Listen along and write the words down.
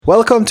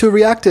Welcome to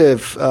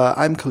Reactive.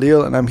 I'm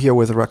Khalil, and I'm here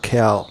with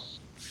Raquel.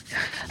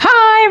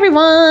 Hi,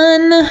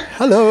 everyone.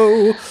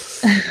 Hello.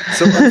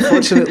 So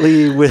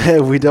unfortunately, we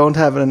don't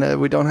have an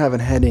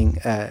heading.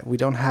 We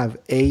don't have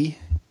a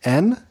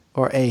N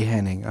or a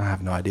Henning. I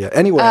have no idea.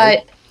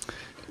 Anyway.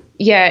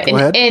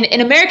 In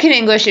American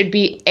English, it'd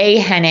be a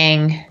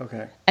Henning.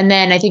 Okay. And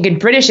then I think in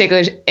British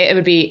English, it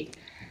would be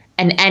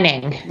an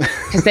Enning.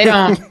 Because they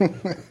don't.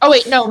 Oh,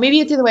 wait, no,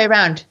 maybe it's the other way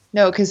around.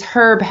 No, because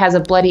Herb has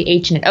a bloody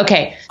H in it.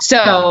 Okay,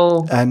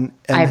 so and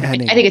I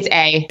Henning. think it's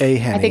A. A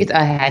Henning. I think it's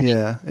a Henning.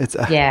 Yeah, it's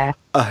a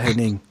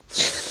Henning.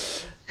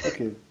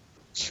 Okay.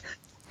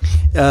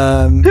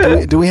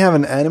 Do we have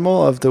an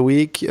animal of the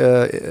week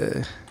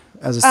as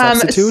a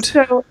substitute?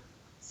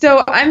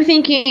 So I'm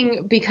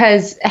thinking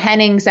because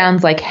Henning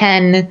sounds like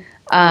hen.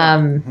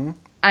 I'm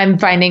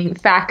finding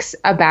facts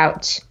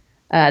about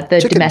the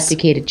Chickens.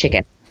 domesticated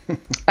chicken.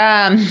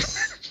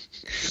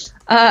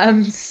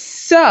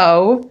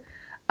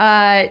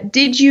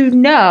 Did you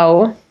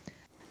know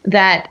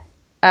that,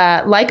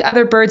 like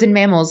other birds and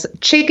mammals,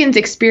 chickens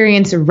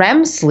experience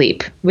REM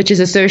sleep, which is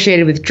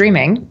associated with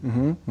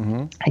dreaming?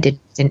 I didn't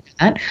know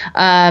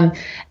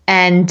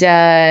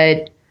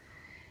that.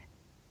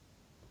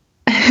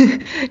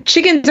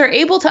 Chickens are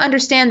able to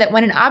understand that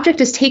when an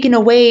object is taken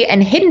away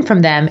and hidden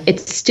from them, it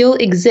still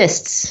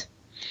exists.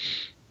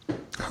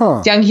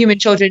 Huh. Young human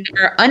children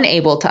are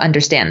unable to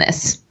understand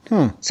this.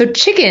 So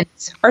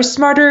chickens are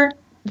smarter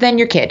than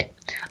your kid.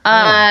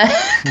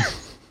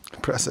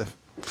 Impressive.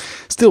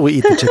 Still, we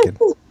eat the chicken.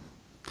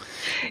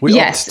 We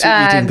Yes, opt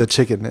to eating the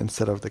chicken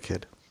instead of the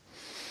kid.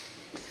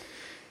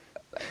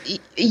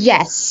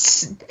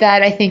 Yes,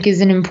 that I think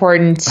is an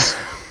important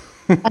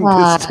thing.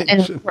 I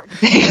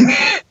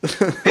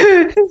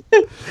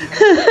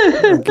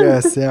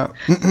guess, yeah.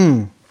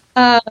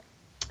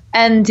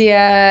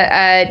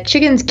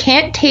 Chickens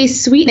can't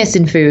taste sweetness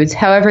in foods.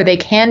 However, they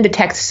can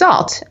detect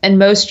salt, and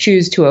most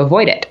choose to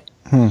avoid it.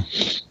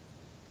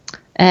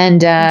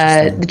 And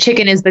the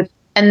chicken is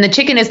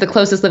the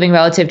closest living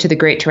relative to the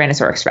great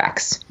Tyrannosaurus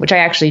Rex, which I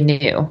actually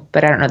knew,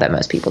 but I don't know that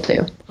most people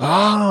do.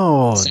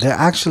 Oh, they're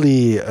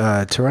actually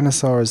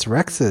Tyrannosaurus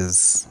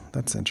Rexes.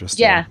 That's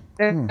interesting. Yeah,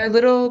 they're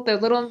little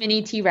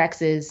mini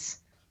T-Rexes,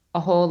 a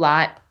whole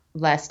lot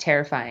less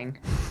terrifying.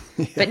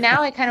 Yeah. But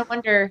now I kind of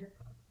wonder,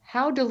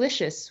 how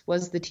delicious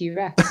was the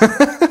T-Rex?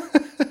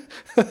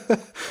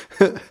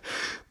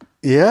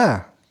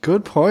 Yeah,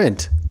 good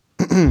point.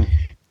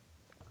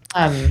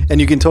 And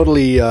you can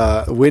totally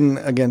win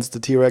against the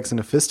T-Rex in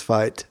a fist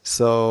fight.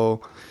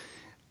 So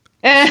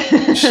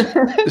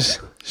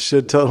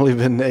should totally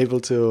been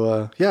able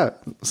to.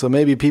 So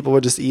maybe people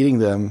were just eating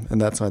them, and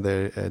that's why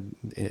they're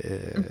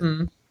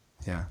they're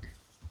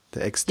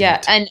extinct.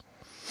 Yeah, and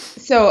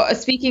so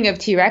speaking of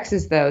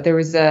T-Rexes, though, there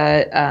was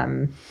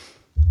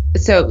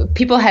so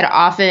people had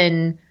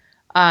often.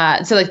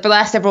 So like for the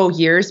last several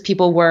years,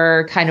 people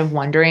were kind of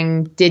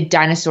wondering, did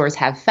dinosaurs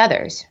have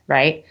feathers,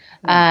 right?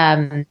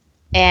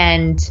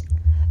 And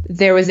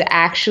there was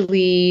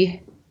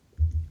actually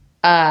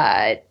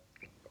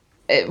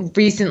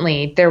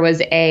recently there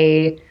was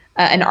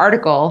an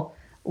article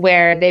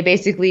where they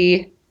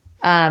basically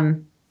they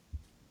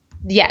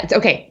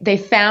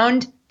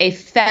found a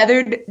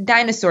feathered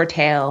dinosaur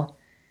tail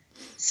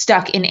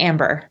stuck in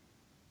amber.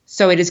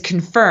 So it is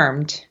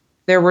confirmed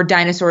there were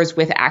dinosaurs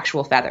with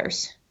actual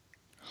feathers.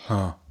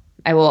 Huh.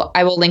 I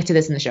will link to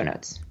this in the show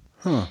notes.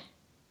 Huh.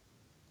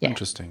 Yeah.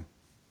 Interesting.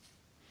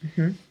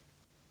 And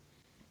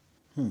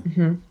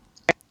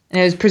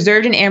it was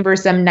preserved in amber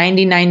some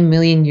 99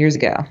 million years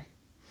ago.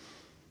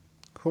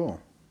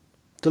 Cool.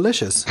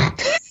 Delicious.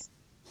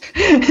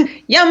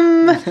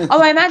 Yum!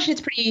 Although I imagine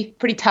it's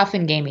pretty tough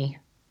and gamey.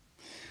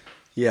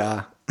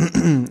 Yeah.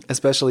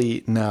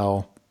 Especially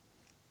now.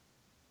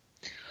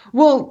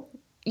 Well,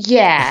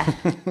 yeah.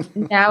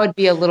 Now it'd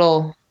be a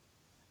little...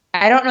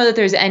 I don't know that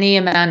there's any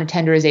amount of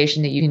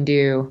tenderization that you can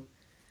do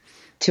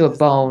to a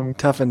bone.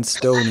 Tough and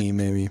stony,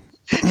 maybe.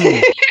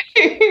 Okay.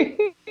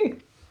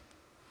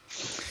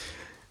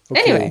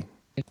 Anyway.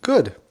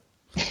 Good.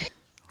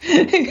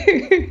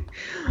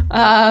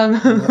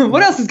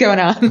 What else is going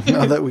on?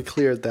 Now that we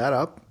cleared that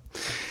up.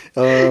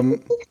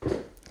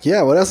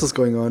 What else is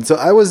going on? So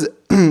I was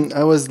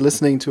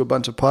listening to a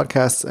bunch of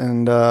podcasts,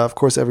 and of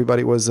course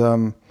everybody was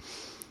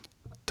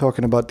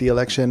talking about the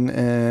election,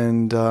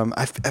 and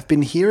I've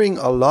been hearing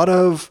a lot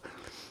of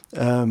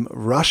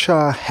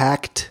Russia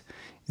hacked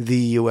the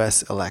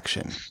U.S.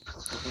 election,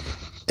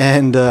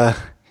 and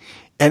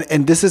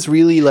this is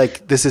really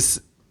this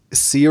is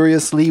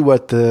seriously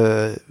what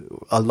a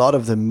lot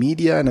of the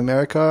media in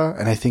America,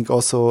 and I think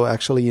also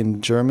actually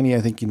in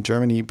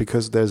Germany,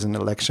 because there's an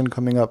election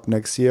coming up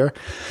next year,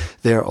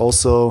 they're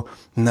also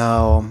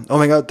now, oh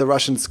my God, the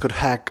Russians could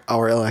hack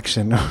our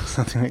election or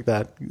something like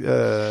that.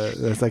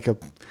 There's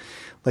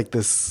like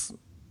this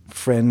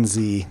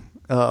frenzy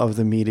of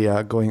the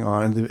media going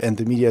on, and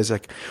the media is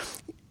like,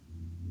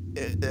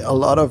 a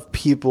lot of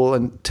people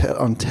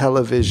on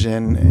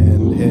television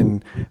and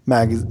in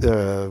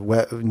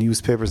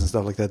newspapers and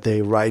stuff like that,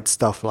 they write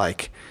stuff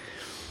like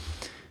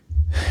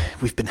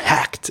we've been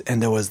hacked,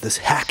 and there was this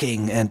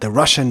hacking, and the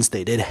Russians,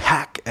 they did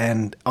hack,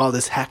 and all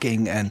this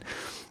hacking, and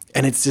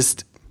it's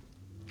just,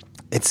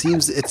 it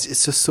seems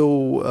it's just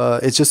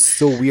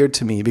so weird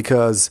to me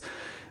because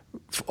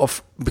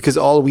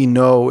all we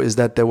know is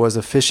that there was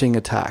a phishing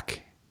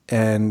attack,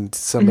 and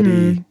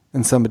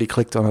somebody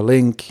clicked on a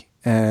link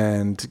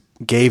and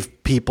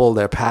gave people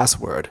their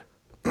password.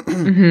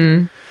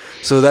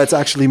 So that's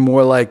actually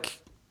more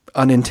like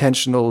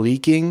unintentional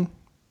leaking.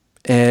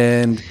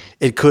 And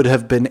it could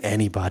have been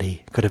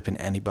anybody.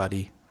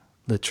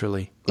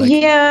 Literally. Like,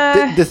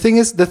 yeah. The thing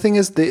is,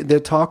 they're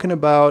talking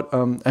about.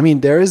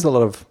 There is a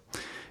lot of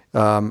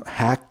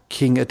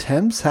hacking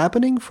attempts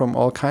happening from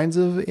all kinds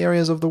of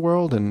areas of the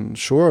world, and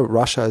sure,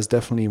 Russia is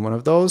definitely one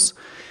of those,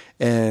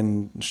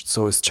 and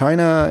so is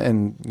China,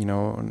 and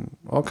and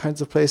all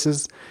kinds of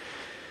places.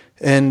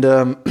 And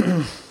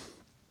the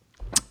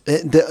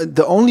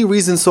only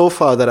reason so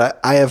far that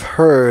I have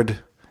heard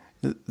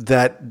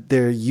that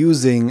they're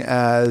using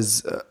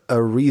as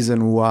a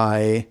reason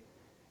why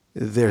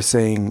they're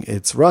saying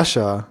it's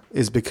Russia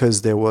is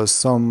because there was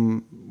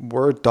some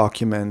Word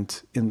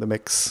document in the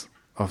mix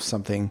of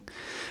something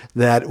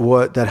that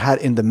had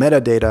in the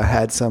metadata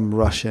had some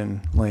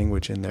Russian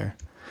language in there,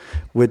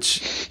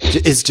 which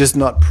is just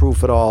not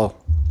proof at all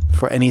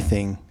for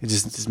anything. It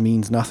just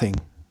means nothing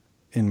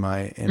in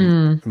my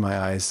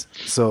eyes.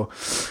 So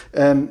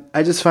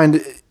I just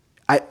find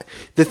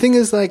the thing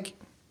is like.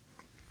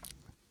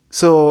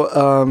 So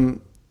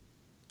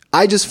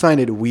I just find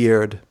it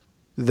weird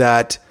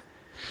that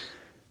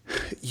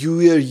it's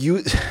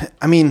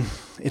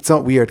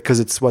not weird because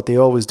it's what they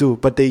always do,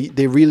 but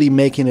they're really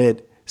making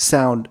it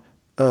sound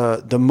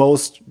the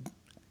most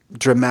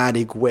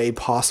dramatic way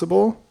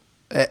possible,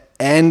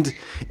 and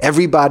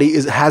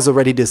everybody has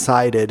already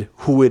decided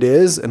who it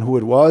is and who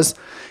it was,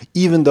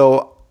 even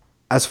though,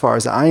 as far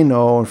as I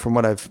know, and from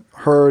what I've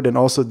heard, and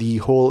also the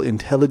whole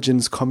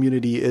intelligence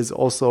community is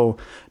also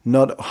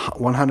not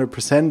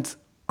 100%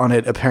 on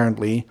it,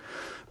 apparently.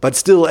 But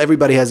still,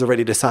 everybody has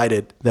already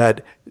decided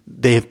that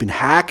they have been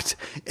hacked,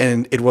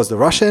 and it was the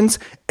Russians.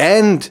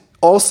 And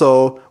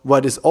also,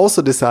 what is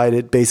also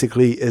decided,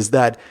 basically, is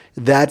that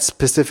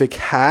specific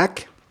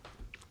hack,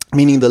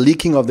 meaning the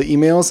leaking of the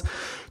emails,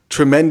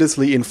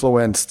 tremendously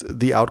influenced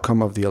the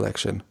outcome of the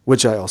election,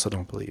 which I also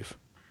don't believe.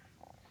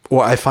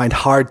 Or I find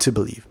hard to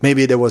believe.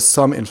 Maybe there was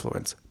some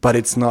influence, but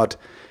it's not.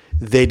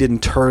 They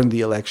didn't turn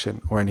the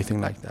election or anything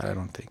like that. I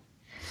don't think.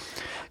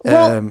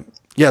 Well,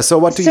 So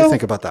what do you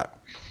think about that?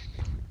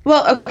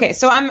 Well, okay.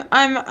 So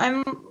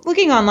I'm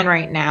looking online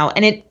right now,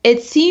 and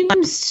it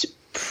seems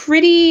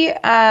pretty.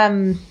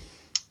 Yeah.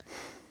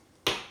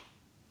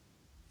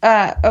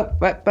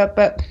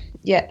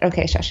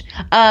 Okay. Shush.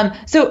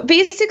 So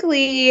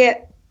basically,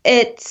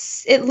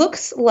 it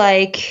looks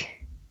like.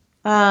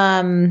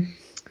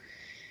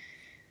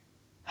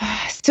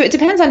 So it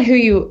depends on who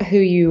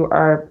you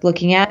are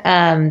looking at.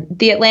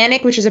 The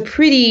Atlantic, which is a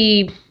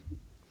pretty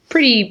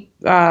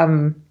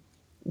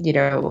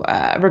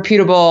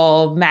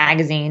reputable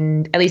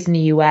magazine, at least in the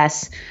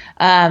U.S.,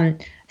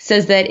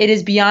 says that it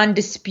is beyond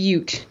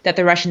dispute that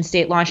the Russian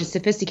state launched a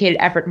sophisticated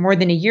effort more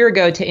than a year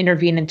ago to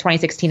intervene in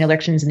 2016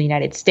 elections in the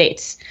United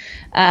States.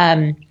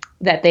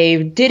 That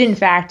they did, in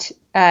fact,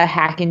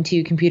 hack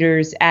into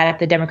computers at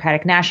the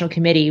Democratic National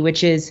Committee,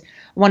 which is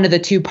one of the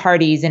two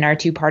parties in our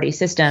two-party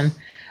system.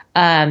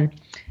 And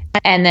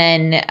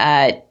then,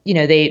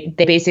 they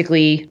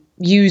basically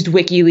used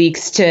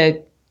WikiLeaks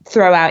to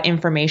throw out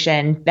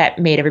information that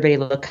made everybody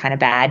look kind of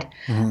bad.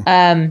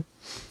 Mm-hmm.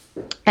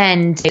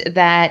 And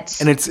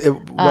it's,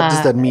 what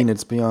does that mean?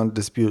 It's beyond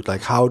dispute.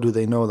 Like, how do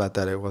they know that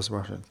it was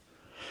Russian?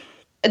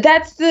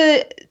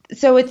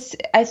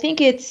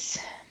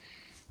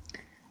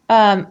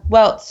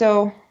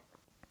 So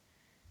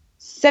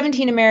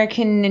 17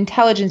 American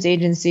intelligence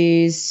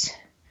agencies.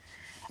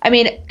 I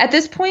mean, at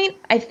this point,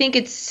 I think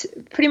it's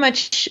pretty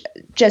much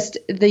just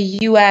the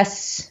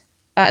U.S.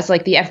 It's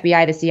like the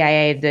FBI, the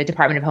CIA, the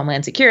Department of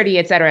Homeland Security,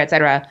 et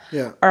cetera,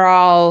 yeah. are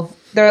all,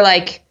 they're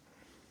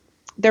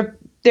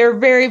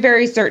very,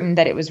 very certain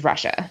that it was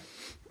Russia.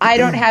 I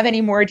don't have any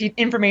more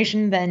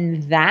information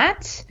than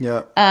that.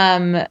 Yeah.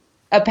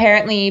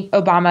 Apparently,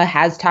 Obama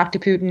has talked to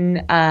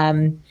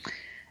Putin.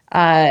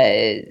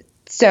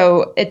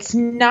 So it's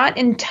not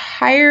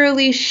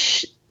entirely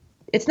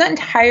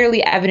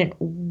evident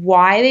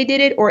why they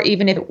did it, or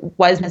even if it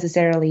was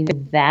necessarily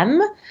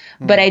them.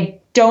 But I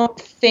don't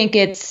think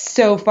it's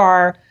so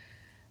far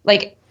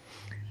like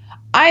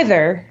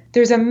either.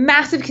 There's a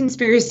massive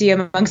conspiracy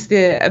amongst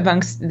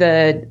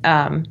the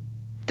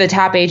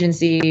top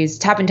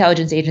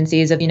intelligence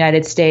agencies of the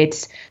United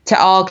States to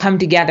all come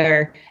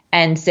together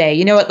and say,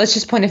 you know what, let's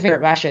just point a finger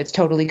at Russia. It's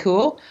totally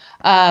cool.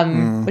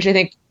 Which I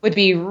think would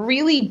be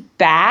really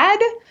bad.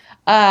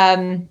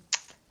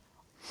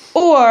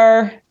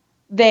 Or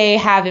they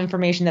have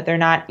information that they're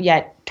not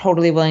yet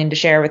totally willing to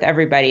share with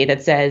everybody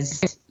that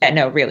says, yeah,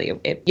 no, really,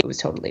 it was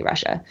totally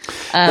Russia.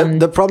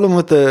 The problem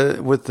with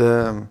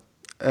the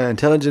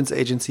intelligence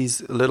agencies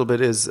a little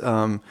bit is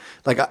I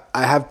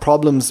have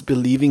problems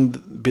believing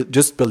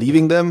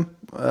them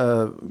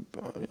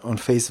on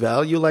face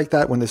value like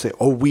that when they say,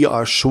 "Oh, we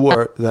are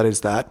sure that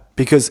it's that,"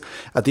 because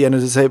at the end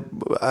of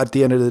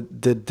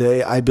the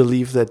day, I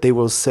believe that they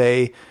will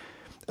say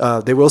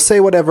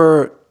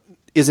whatever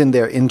is in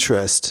their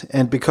interest,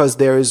 and because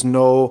there is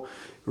no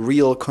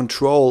real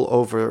control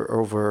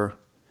over.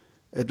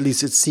 At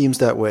least it seems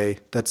that way.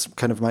 That's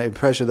kind of my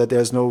impression, that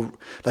there's no,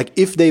 like,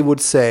 if they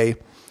would say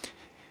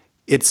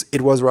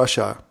it was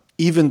Russia,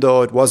 even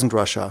though it wasn't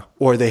Russia,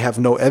 or they have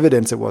no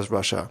evidence it was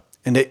Russia,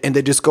 and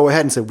they just go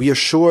ahead and say, we are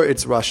sure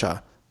it's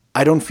Russia.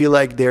 I don't feel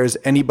like there's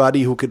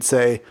anybody who could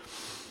say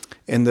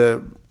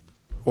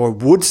or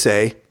would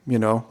say,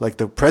 like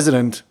the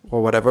president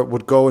or whatever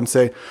would go and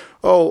say,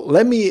 oh,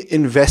 let me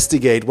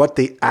investigate what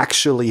they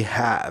actually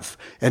have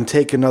and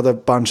take another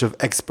bunch of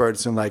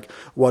experts and like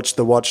watch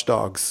the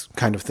watchdogs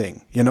kind of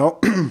thing,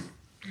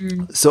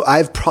 So I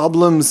have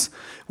problems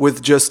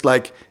with just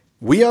like,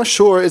 we are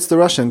sure it's the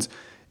Russians,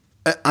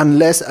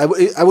 unless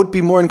I would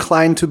be more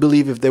inclined to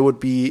believe if there would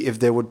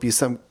be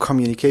some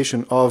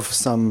communication of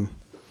some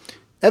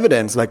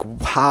evidence, like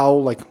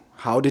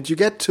how did you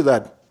get to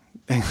that?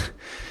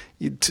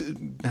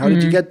 How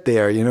did you get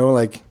there?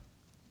 Like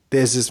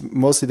there's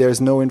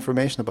no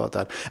information about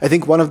that. I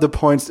think one of the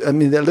points, a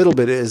little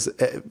bit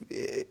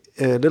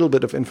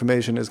of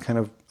information is kind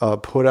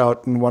of put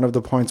out, and one of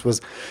the points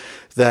was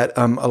that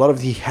a lot of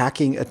the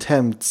hacking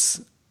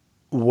attempts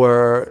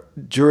were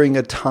during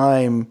a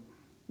time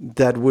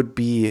that would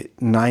be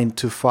 9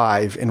 to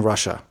 5 in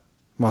Russia,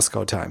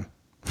 Moscow time,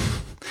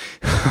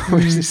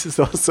 which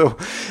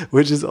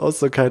is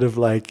also kind of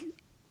like,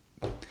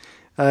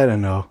 I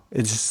don't know,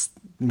 it just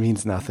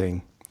means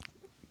nothing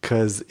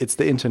because it's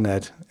the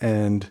internet,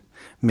 and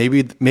maybe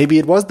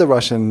it was the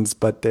Russians,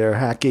 but they're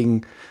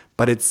hacking,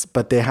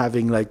 but they're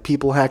having like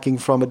people hacking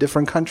from a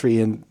different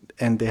country and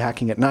they're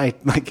hacking at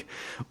night, like,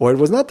 or it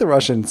was not the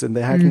Russians and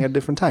they're hacking at a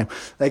different time,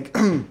 like.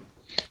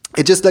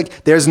 It just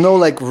like there's no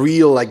like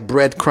real like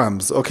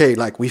breadcrumbs. Okay,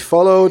 like we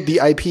followed the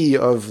IP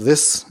of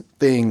this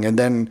thing and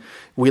then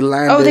we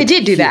landed. Oh, they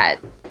did do that.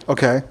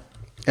 Okay,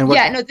 and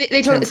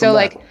they totally. So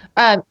like,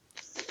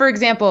 for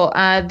example,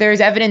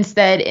 there's evidence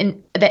that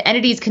the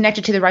entities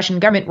connected to the Russian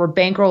government were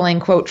bankrolling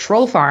quote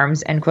troll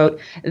farms end quote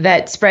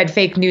that spread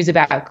fake news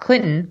about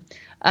Clinton.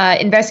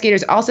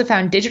 Investigators also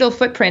found digital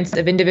footprints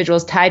of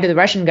individuals tied to the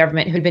Russian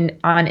government who'd been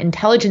on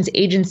intelligence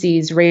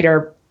agencies'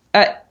 radar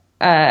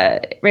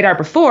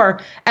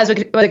before, as was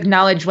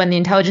acknowledged when the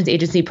intelligence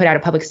agency put out a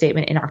public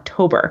statement in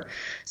October.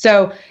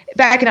 So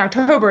back in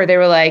October, they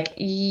were like,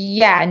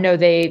 yeah, no,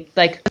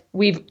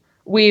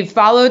 we've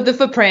followed the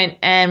footprint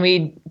and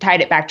we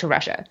tied it back to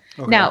Russia.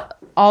 Okay. Now,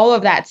 all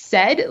of that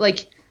said,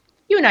 like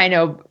you and I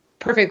know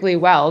perfectly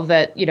well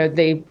that,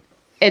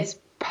 it's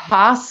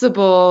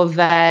possible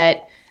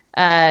that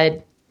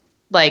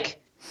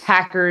like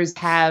hackers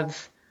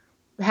have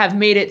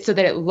made it so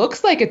that it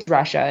looks like it's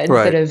Russia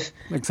instead of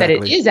that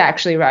it is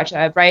actually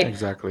Russia, right?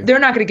 Exactly. They're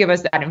not going to give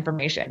us that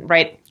information,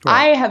 right?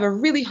 I have a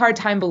really hard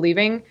time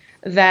believing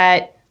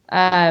that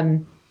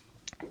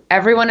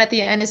everyone at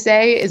the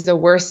NSA is the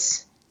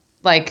worse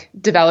like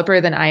developer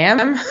than I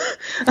am.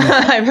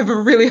 I have a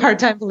really hard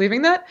time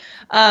believing that.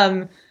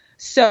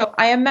 So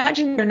I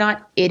imagine they're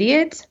not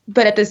idiots,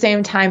 but at the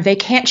same time, they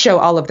can't show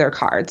all of their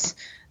cards.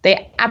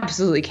 They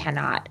absolutely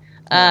cannot.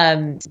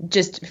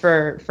 Just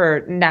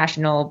for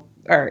national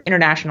or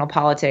international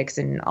politics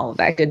and all of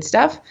that good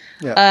stuff.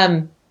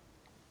 Yeah.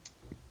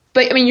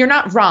 But I mean, you're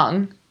not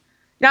wrong.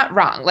 Not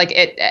wrong. Like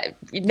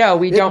no,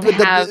 we don't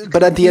have.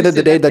 But at the end of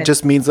the day, that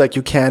just means like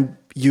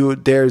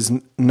there's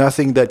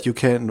nothing that you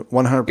can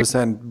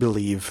 100%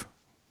 believe.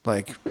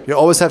 Like you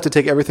always have to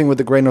take everything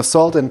with a grain of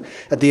salt, and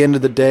at the end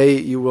of the day,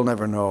 you will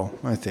never know.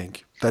 I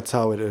think that's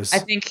how it is.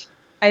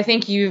 I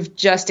think you've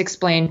just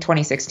explained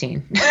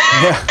 2016. Yeah.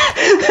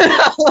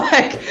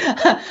 Like,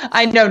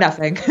 I know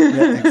nothing.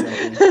 Yeah,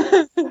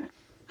 exactly.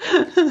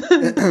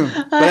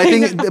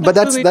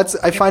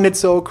 I find it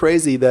so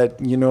crazy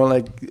that,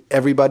 like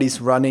everybody's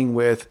running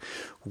with,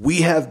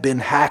 we have been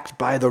hacked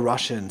by the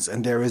Russians,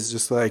 and there is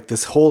just like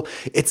this whole,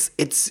 it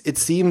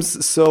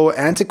seems so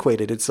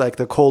antiquated. It's like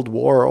the Cold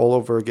War all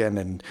over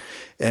again.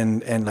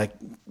 And like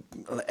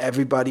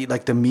everybody,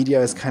 like the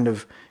media is kind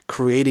of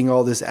creating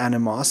all this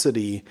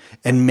animosity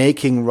and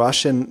making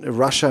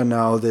Russia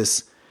now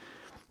this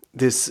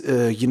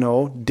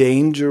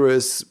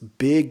dangerous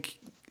big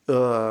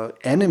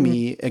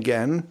enemy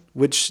again,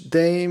 which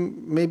they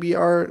maybe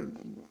are,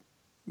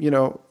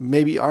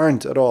 maybe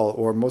aren't at all,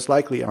 or most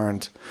likely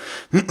aren't.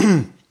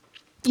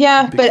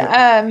 Yeah, but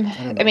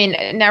I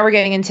mean, now we're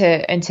getting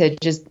into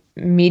just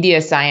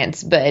media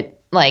science,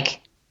 but like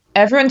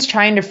everyone's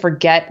trying to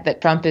forget that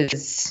Trump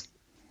has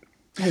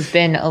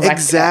been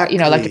elected,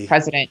 elected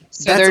president.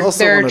 So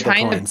they're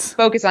trying to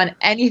focus on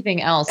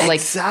anything else.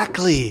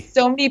 Exactly. Like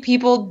so many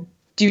people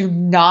do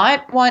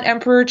not want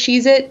Emperor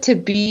Cheez-It to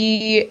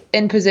be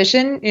in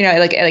position,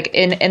 like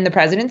in the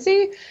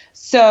presidency.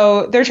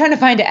 So they're trying to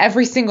find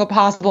every single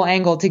possible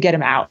angle to get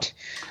him out.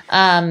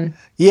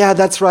 Yeah,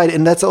 that's right.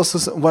 And that's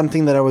also one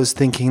thing that I was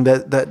thinking,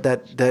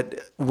 that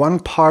one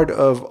part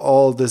of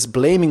all this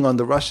blaming on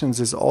the Russians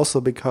is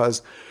also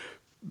because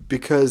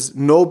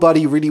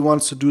nobody really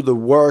wants to do the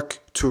work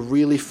to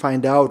really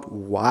find out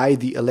why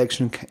the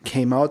election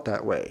came out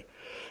that way.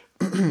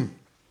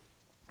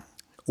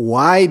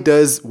 Why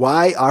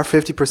are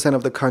 50%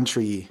 of the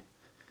country,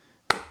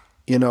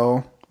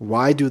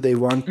 why do they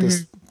want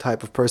this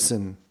type of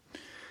person?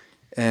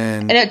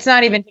 And it's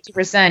not even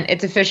 50%.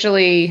 It's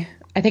officially,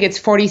 I think it's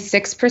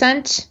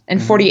 46% and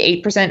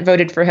 48%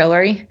 voted for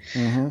Hillary.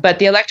 But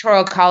the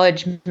Electoral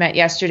College met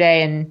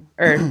yesterday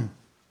or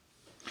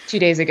 2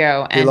 days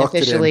ago and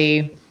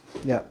officially,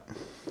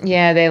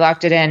 yeah, they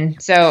locked it in.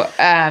 So,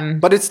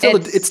 but it's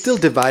still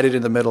divided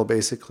in the middle,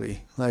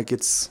 basically. Like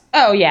it's.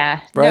 Oh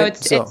yeah,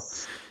 right. No,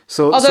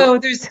 although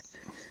there's.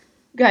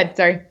 Go ahead.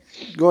 Sorry.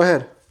 Go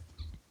ahead.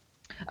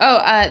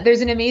 Oh,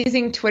 there's an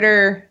amazing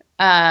Twitter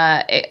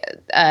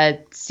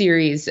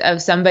series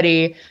of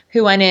somebody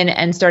who went in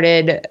and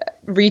started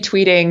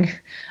retweeting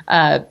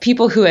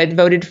people who had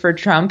voted for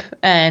Trump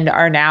and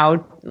are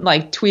now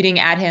like tweeting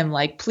at him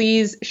like,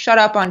 please shut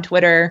up on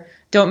Twitter.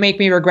 Don't make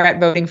me regret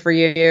voting for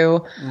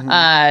you.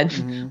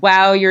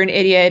 Wow, you're an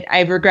idiot.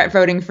 I regret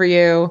voting for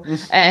you,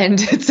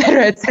 and et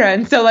cetera, et cetera.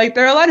 And so like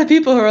there are a lot of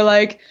people who are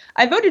like,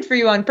 I voted for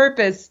you on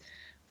purpose,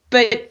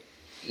 but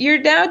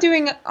you're now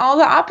doing all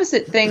the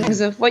opposite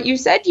things of what you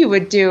said you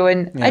would do,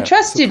 and I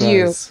trusted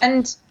you.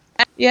 And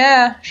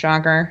yeah,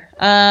 shocker.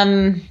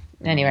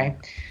 Anyway.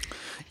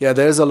 Yeah,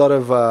 there's a lot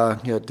of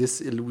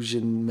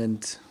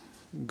disillusionment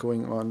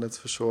going on, that's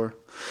for sure.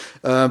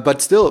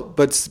 But still,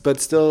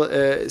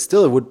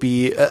 it would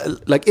be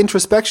like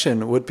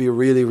introspection would be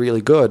really,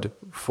 really good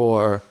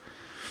for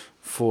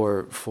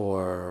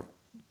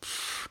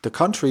the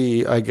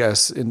country, I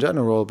guess, in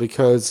general,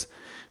 because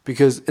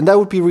and that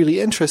would be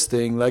really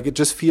interesting. Like it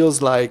just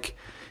feels like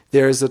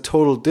there is a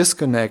total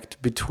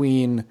disconnect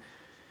between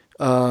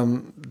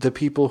the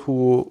people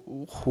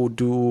who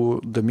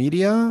do the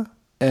media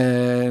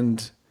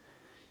and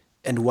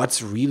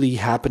what's really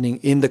happening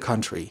in the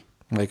country.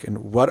 Like, and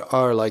what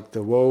are like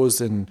the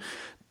woes and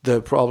the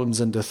problems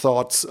and the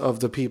thoughts of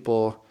the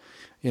people,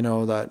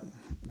 that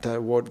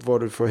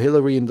voted for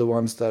Hillary, and the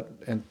ones that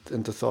and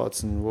the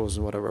thoughts and woes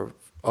and whatever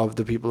of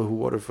the people who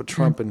voted for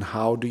Trump, and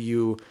how do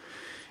you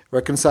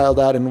reconcile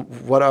that, and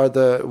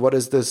what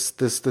is this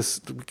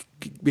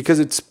because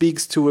it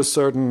speaks to a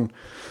certain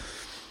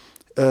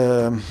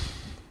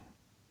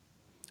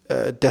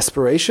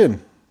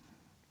desperation,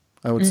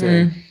 I would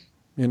say,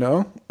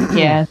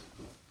 Yeah.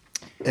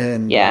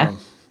 And yeah.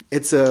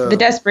 The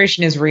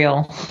desperation is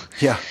real.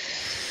 Yeah.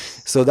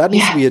 So that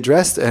needs to be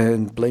addressed,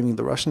 and blaming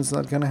the Russians is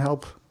not going to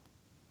help.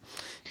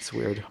 It's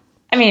weird.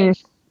 I mean,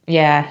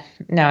 yeah.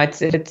 No,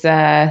 it's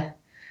I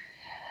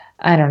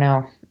don't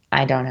know.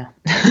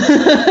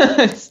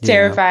 It's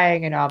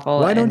terrifying and awful.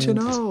 Why don't you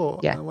know?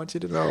 Yeah. I want you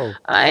to know.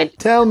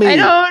 Tell me. I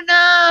don't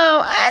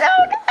know.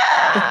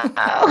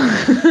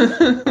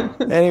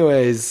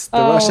 Anyways,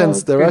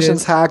 the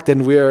Russians hacked,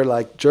 and we're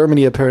like,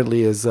 Germany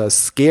apparently is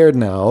scared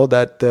now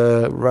that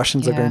the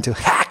Russians are going to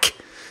hack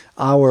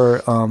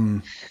our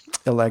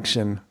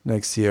election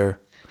next year.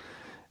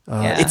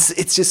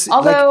 It's just,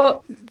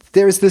 although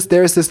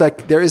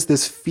like, there is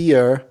this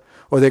fear,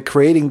 or they're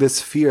creating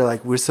this fear,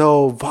 like we're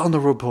so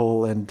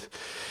vulnerable, and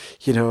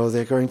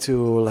they're going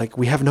to, like,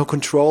 we have no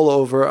control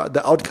over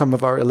the outcome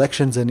of our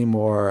elections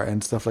anymore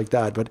and stuff like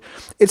that. But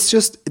it's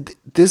just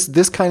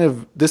this kind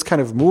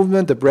of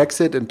movement, the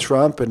Brexit and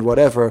Trump and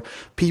whatever,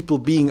 people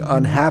being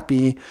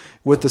unhappy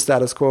with the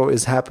status quo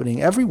is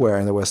happening everywhere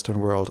in the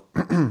Western world.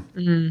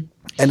 And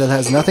it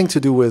has nothing to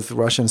do with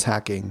Russians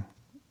hacking.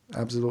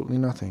 Absolutely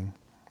nothing.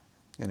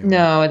 Anyway.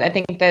 No, I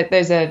think that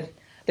there's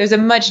a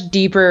much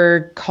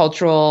deeper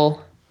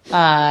cultural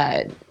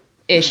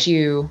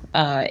issue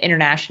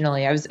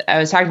internationally. I was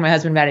talking to my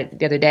husband about it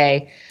the other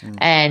day,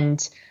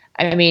 and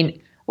I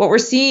mean, what we're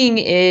seeing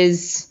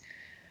is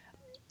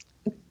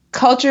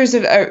cultures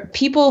of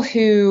people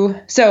who.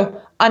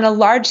 So on a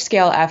large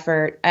scale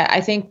effort,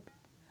 I think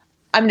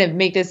I'm going to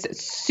make this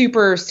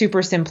super,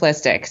 super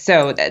simplistic.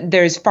 So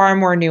there's far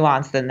more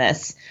nuance than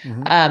this.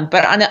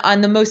 But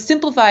on the most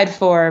simplified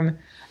form,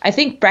 I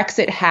think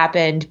Brexit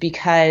happened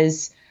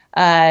because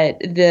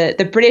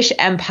the British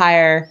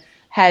Empire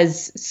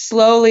has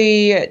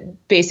slowly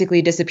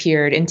basically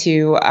disappeared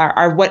into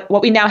our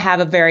what we now have,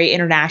 a very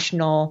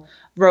international,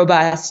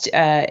 robust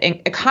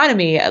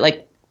economy,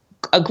 like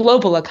a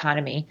global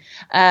economy.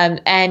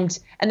 And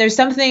there's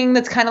something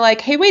that's kind of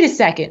like, hey, wait a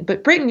second,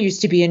 but Britain used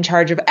to be in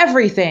charge of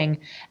everything,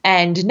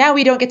 and now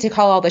we don't get to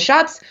call all the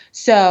shots.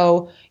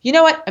 So you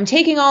know what? I'm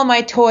taking all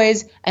my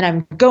toys and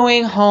I'm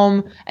going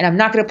home, and I'm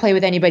not going to play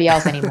with anybody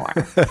else anymore.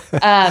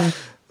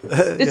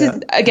 This Yeah, is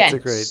that's a again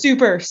great.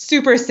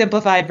 super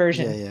simplified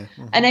version. Yeah,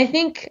 yeah. And I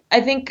think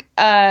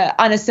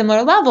on a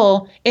similar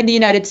level in the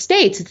United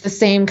States, it's the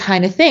same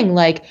kind of thing.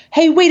 Like,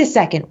 hey, wait a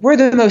second, we're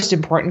the most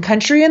important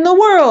country in the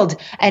world,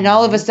 and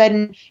all of a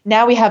sudden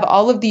now we have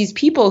all of these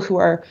people who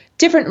are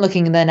different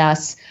looking than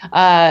us,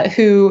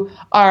 who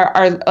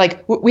are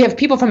like we have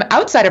people from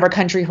outside of our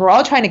country who are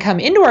all trying to come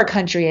into our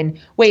country. And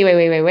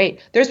wait,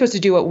 they're supposed to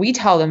do what we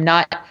tell them,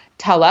 not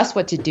tell us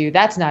what to do.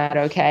 That's not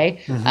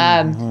okay.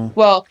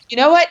 Well, you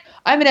know what?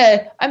 I'm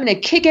gonna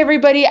kick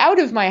everybody out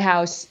of my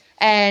house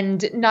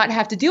and not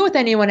have to deal with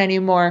anyone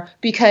anymore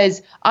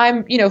because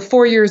I'm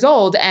 4 years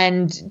old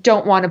and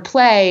don't want to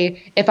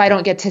play if I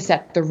don't get to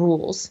set the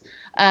rules.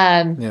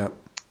 Yeah.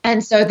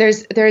 And so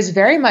there's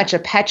very much a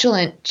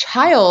petulant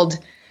child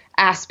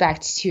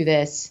aspect to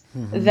this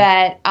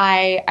that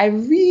I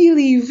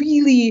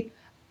really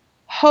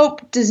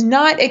hope does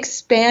not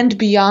expand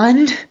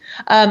beyond.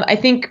 I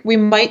think we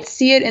might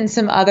see it in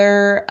some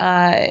other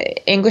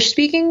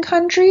English-speaking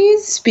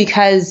countries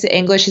because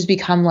English has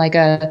become like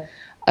a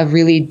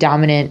really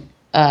dominant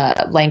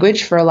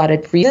language for a lot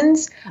of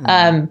reasons.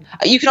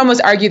 You can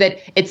almost argue that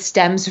it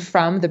stems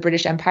from the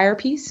British Empire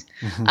piece.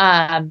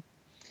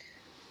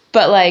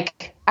 But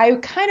like, I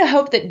kind of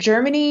hope that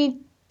Germany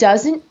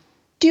doesn't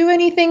do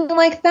anything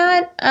like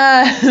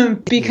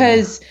that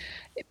because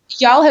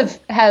y'all have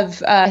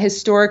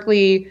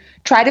historically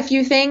tried a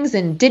few things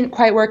and didn't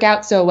quite work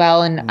out so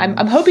well, and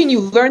I'm hoping you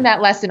learned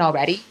that lesson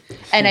already.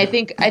 And I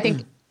think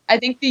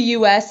the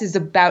U.S. is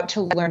about to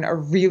learn a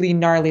really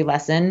gnarly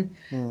lesson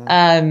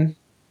that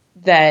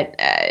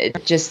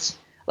just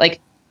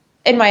like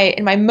in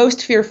my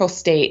most fearful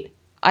state,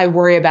 I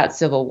worry about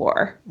civil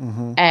war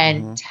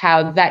and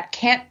how that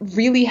can't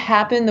really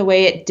happen the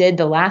way it did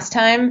the last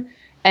time.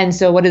 And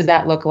so, what does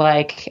that look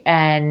like?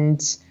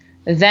 And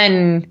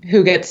then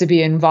who gets to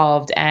be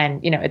involved,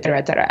 and et cetera,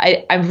 et cetera.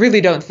 I really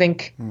don't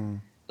think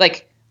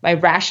like my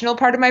rational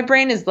part of my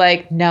brain is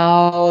like,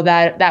 no,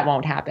 that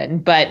won't happen.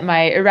 But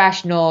my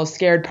irrational,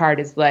 scared part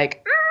is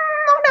like,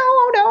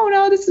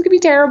 no, this is gonna be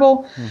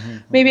terrible.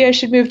 Maybe I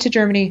should move to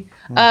Germany.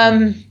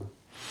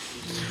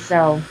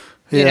 So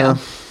Yeah.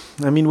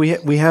 I mean, we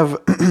have we have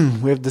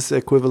this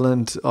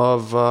equivalent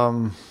of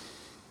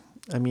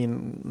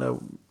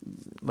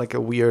like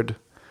a weird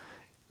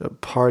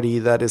party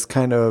that is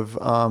kind of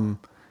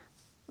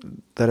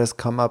that has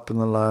come up in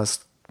the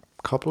last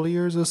couple of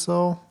years or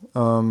so.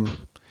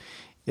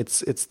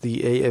 It's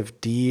the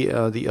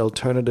AfD, the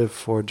Alternative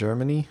for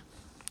Germany,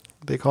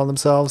 they call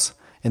themselves,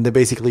 and they're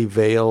basically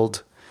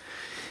veiled.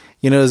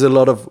 There's a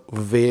lot of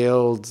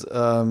veiled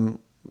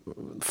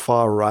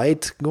far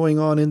right going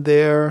on in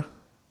there,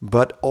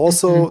 but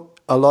also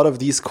a lot of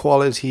these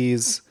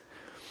qualities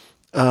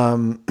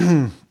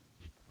that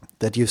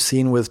you've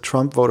seen with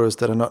Trump voters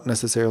that are not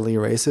necessarily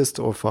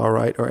racist or far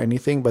right or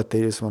anything, but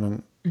they just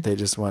want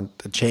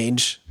a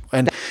change.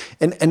 And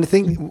I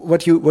think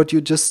what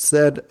you just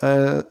said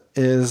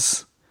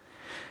is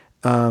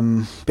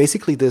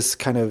basically this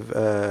kind of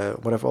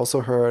what I've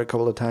also heard a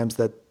couple of times,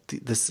 that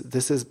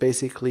this is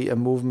basically a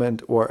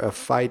movement or a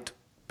fight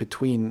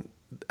between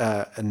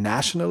a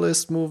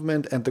nationalist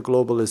movement and the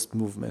globalist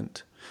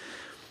movement.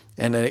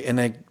 And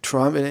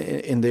Trump,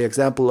 in the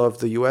example of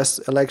the U.S.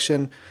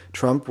 election,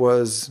 Trump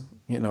was,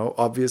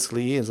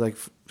 obviously is like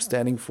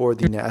standing for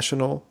the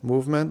national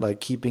movement,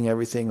 like keeping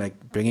everything, like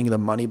bringing the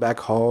money back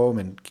home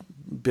and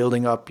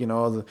building up,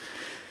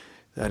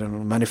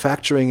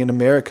 manufacturing in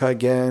America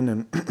again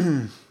and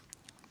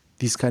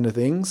these kind of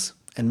things,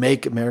 and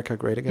make America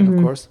great again,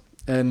 of course.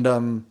 And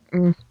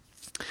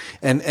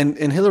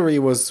and Hillary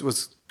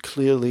was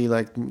clearly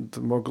like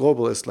the more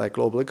globalist, like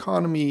global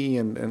economy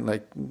and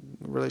like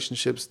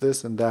relationships,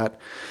 this and that,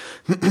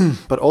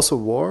 but also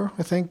war.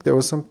 I think there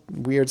was some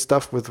weird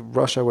stuff with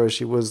Russia where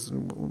she was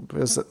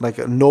like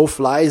a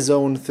no-fly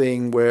zone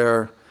thing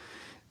where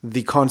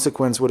the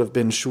consequence would have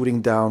been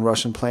shooting down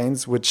Russian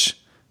planes,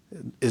 which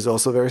is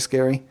also very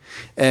scary.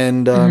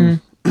 And so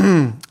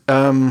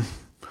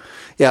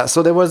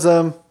there was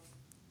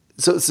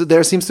so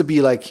there seems to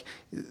be like,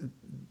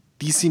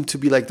 these seem to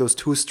be like those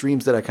two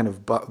streams that are kind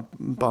of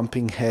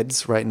bumping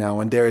heads right now.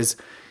 And there is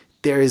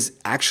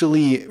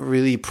actually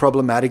really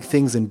problematic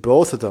things in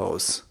both of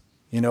those.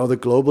 The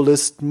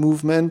globalist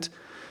movement,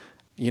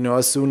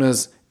 as soon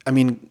as,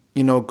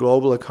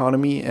 global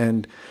economy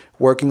and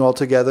working all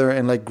together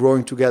and like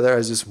growing together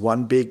as just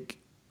one big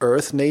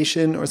earth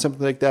nation or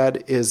something like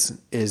that is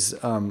there's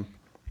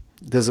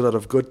a lot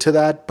of good to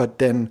that. But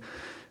then,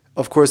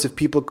 of course, if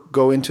people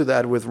go into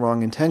that with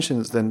wrong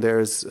intentions, then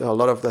there's a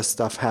lot of the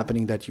stuff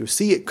happening that you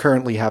see it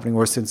currently happening,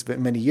 or since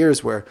many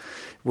years, where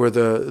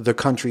the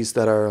countries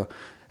that are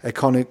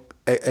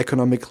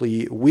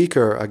economically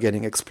weaker are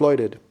getting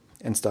exploited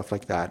and stuff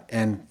like that,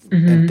 and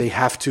they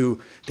have to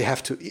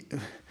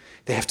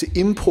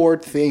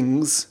import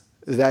things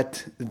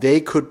that they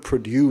could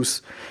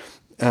produce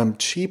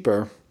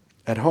cheaper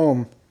at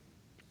home,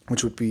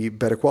 which would be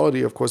better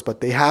quality, of course,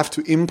 but they have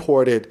to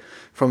import it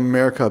from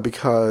America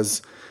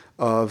because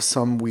of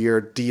some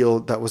weird deal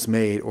that was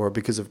made, or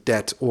because of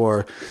debt,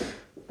 or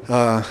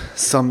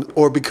some,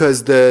 or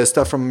because the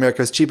stuff from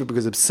America is cheaper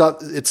because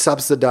it's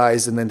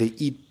subsidized, and then they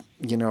eat,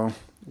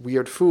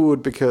 weird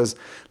food because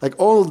like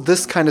all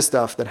this kind of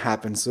stuff that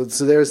happens. So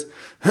there's,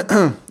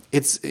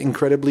 it's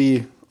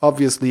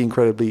obviously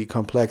incredibly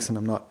complex, and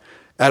I'm not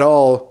at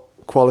all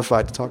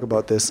qualified to talk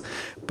about this,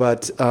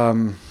 but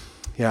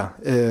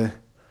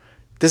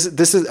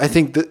this is, I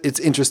think that it's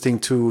interesting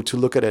to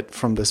look at it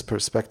from this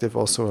perspective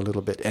also a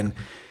little bit. And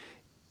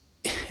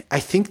I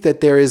think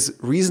that there is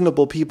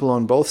reasonable people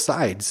on both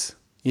sides.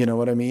 You know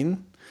what I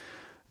mean?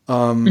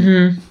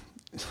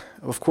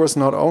 Of course,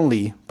 not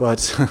only,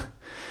 but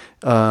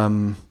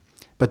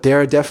there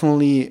are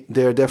definitely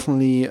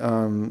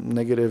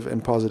negative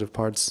and positive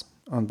parts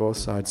on both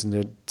sides,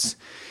 and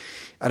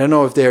I don't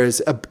know if there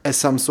is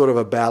some sort of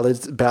a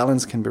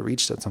balance can be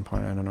reached at some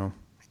point. I don't know.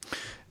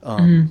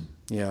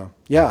 Yeah.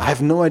 I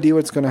have no idea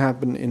what's going to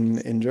happen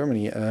in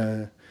Germany.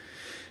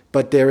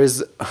 But there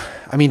is,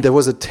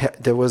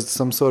 there was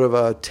some sort of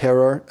a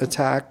terror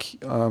attack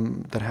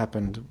that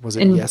happened. Was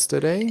it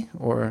yesterday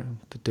or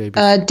the day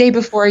before? Day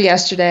before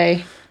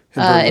yesterday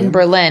in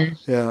Berlin.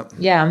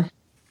 Yeah.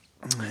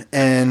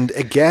 And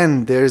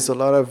again, there's a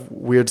lot of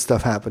weird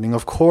stuff happening.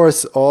 Of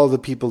course, all the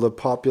people, the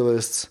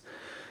populists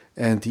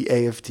and the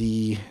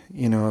AfD,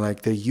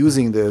 they're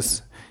using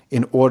this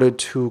in order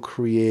to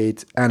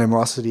create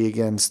animosity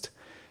against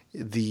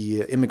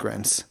the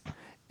immigrants.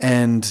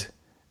 But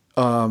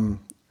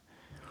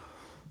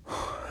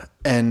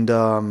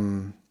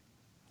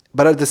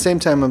at the same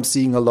time, I'm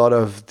seeing a lot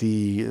of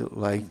the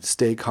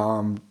stay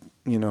calm,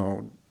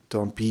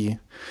 don't be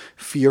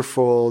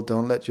fearful,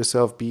 don't let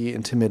yourself be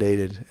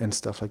intimidated and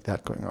stuff like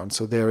that going on.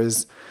 So there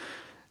is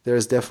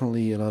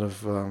definitely a lot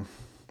of,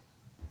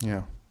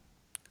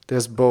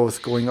 there's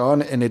both going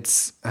on, and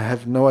I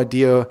have no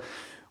idea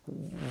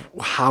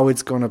how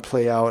it's going to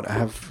play out.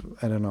 I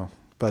don't know.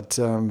 But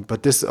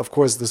this, of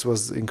course, this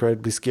was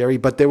incredibly scary.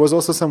 But there was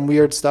also some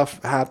weird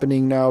stuff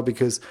happening now,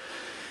 because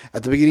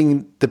at the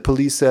beginning, the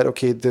police said,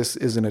 okay, this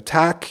is an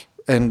attack.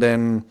 And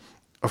then,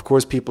 of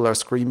course, people are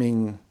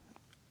screaming,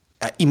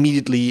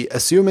 immediately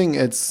assuming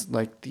it's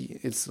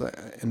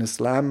an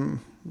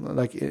Islam,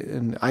 like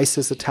an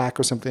ISIS attack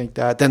or something like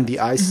that. Then the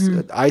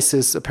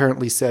ISIS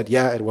apparently said,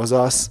 yeah, it was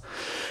us,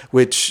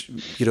 which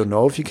you don't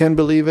know if you can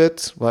believe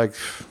it. No,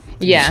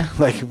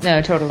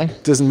 totally.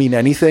 Doesn't mean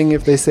anything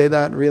if they say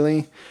that,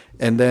 really.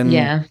 And then,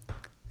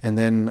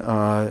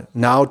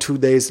 now 2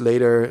 days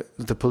later,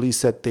 the police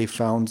said they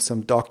found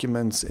some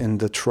documents in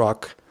the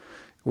truck,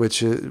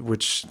 which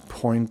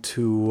point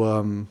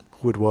to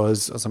who it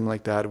was or something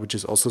like that, which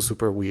is also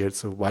super weird.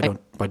 So why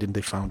didn't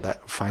they find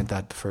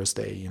that the first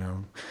day,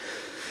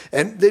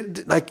 And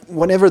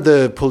whenever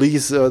the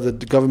police or the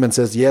government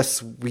says,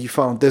 yes, we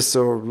found this,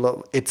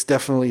 or it's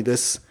definitely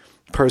this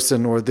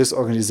person or this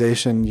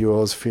organization, you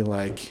always feel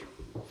like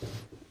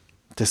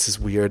this is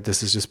weird.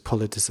 This is just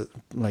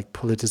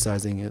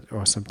politicizing it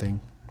or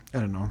something. I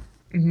don't know.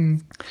 Mm-hmm.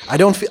 I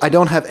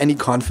don't have any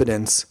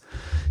confidence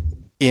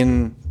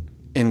in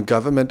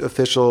government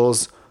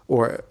officials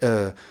or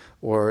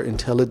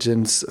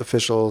intelligence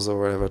officials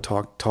or whatever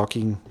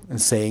talking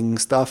and saying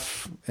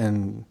stuff,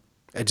 and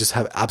I just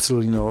have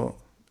absolutely no.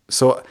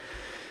 So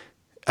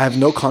I have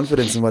no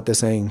confidence in what they're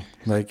saying.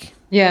 I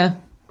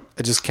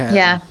just can't.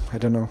 Yeah. I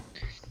don't know.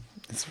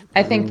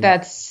 I think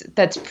that's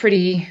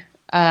pretty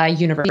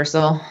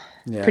universal.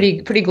 Yeah.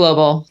 Pretty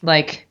global.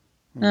 I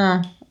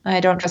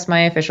don't trust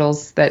my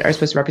officials that are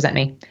supposed to represent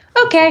me.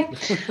 Okay.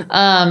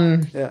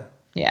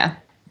 Yeah.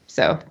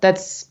 So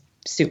that's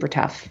super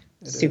tough.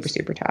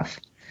 Super tough.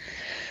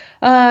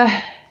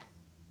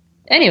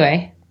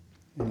 Anyway,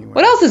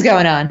 what else is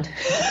going on?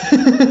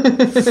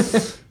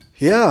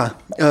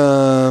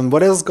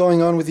 What else is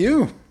going on with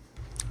you?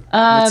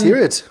 Let's hear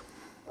it.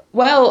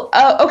 Well,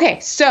 okay.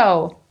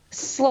 So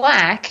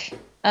Slack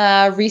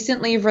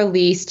recently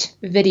released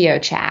video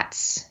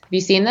chats. Have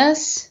you seen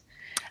this?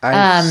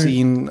 I've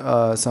seen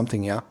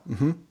something, yeah.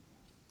 Mm-hmm.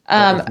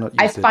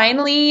 I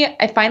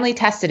finally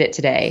tested it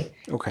today,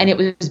 and it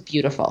was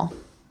beautiful.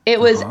 It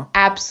was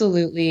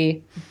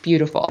absolutely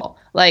beautiful.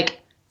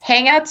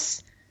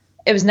 Hangouts,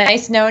 it was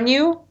nice knowing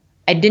you.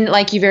 I didn't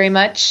like you very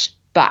much.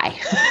 Bye.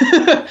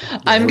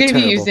 I'm going to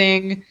be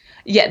using.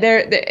 Yeah,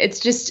 it's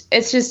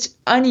just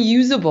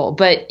unusable,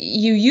 but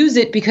you use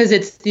it because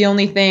it's the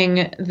only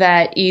thing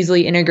that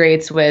easily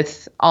integrates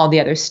with all the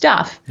other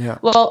stuff. Yeah.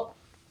 Well,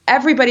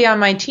 everybody on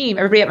my team,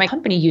 everybody at my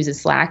company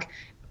uses Slack.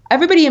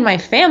 Everybody in my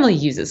family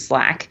uses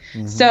Slack.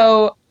 Mm-hmm.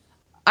 So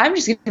I'm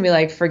just going to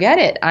be forget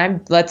it.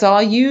 Let's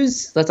all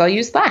use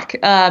Slack.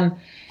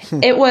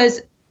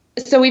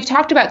 So we've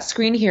talked about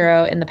Screen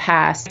Hero in the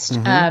past.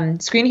 Mm-hmm.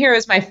 Screen Hero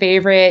is my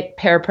favorite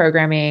pair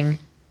programming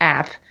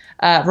app.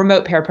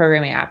 Remote pair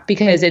programming app,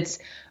 because it's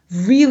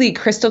really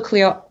crystal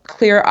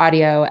clear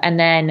audio, and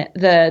then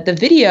the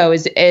video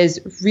is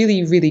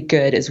really, really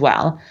good as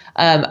well.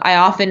 I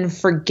often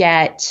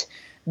forget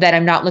that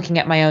I'm not looking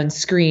at my own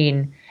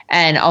screen,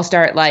 and I'll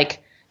start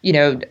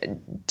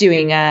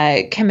doing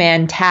a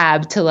command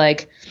tab to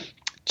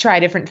try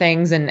different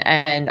things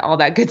and all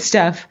that good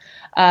stuff.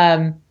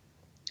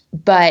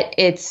 but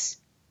it's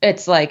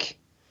like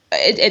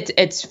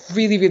it's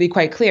really, really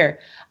quite clear.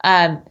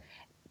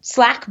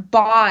 Slack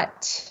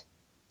bought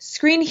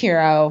Screen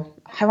Hero,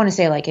 I want to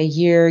say like a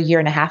year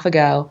and a half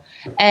ago,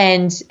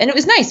 and it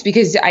was nice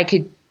because I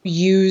could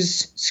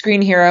use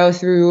Screen Hero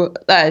through.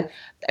 I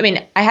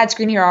had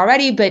Screen Hero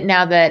already, but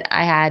now that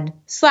I had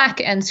Slack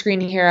and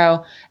Screen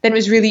Hero, then it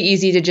was really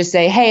easy to just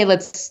say, "Hey,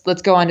 let's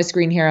go on to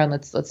Screen Hero and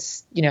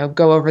let's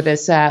go over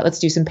this. Let's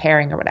do some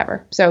pairing or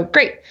whatever." So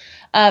great.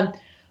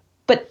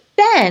 But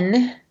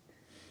then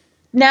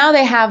now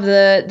they have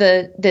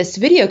this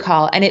video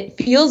call, and it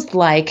feels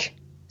like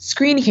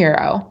Screen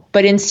Hero,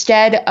 but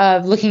instead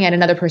of looking at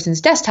another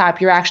person's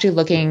desktop, you're actually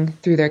looking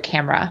through their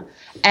camera,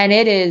 and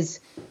it is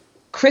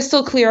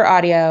crystal clear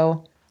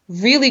audio,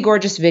 really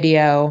gorgeous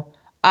video.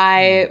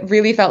 I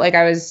really felt like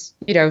I was,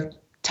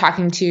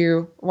 talking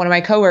to one of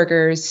my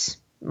coworkers,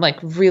 like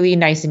really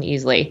nice and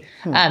easily.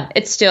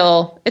 It's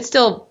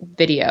still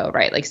video,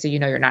 right? Like, so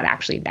you're not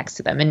actually next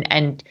to them,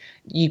 and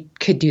you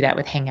could do that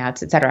with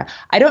Hangouts, etc.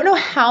 I don't know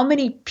how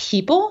many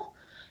people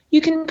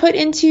you can put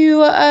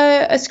into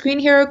a Screen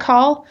Hero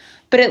call,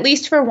 but at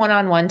least for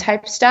one-on-one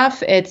type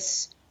stuff,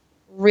 it's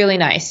really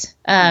nice.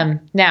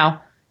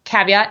 Now,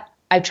 caveat,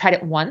 I've tried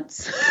it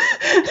once.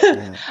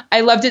 Yeah.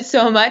 I loved it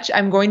so much.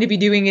 I'm going to be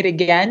doing it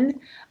again.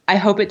 I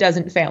hope it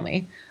doesn't fail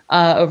me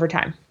over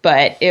time,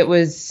 but it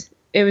was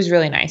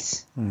really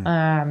nice.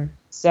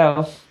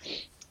 So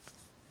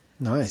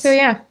nice. So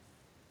yeah,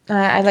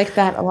 I like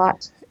that a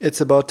lot.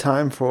 It's about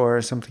time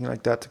for something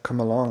like that to come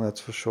along.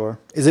 That's for sure.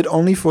 Is it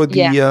only for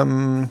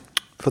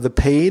the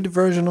paid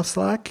version of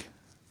Slack?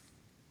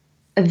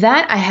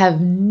 That I have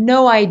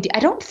no idea.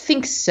 I don't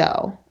think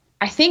so.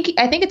 I think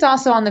it's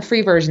also on the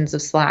free versions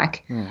of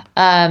Slack.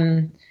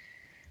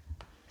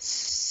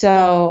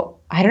 So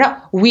I don't know.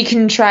 We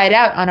can try it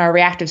out on our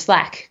reactive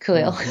Slack,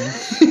 Khalil.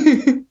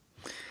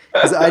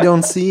 Because I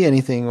don't see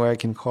anything where I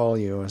can call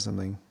you or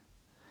something.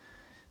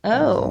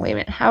 Oh, wait a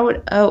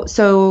minute.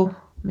 So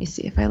let me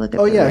see if I look at.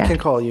 Oh yeah, I can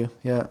call you.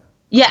 Yeah.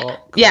 Yeah.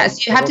 Yeah.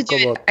 So you have to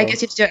do it. I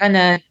guess you have to do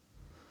it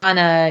on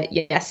a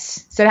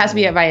yes. So it has to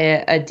be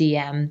via a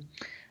DM.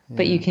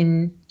 But you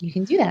can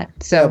do that.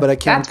 So yeah, but I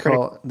can't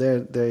call.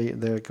 There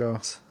it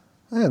goes.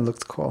 It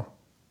looks cool.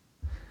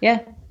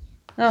 Yeah.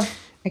 Oh,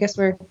 I guess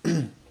we're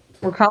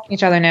calling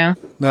each other now.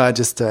 No, I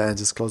just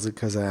close it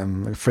because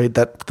I'm afraid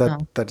that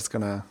it's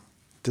gonna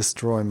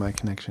destroy my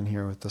connection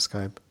here with the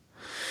Skype.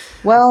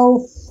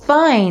 Well,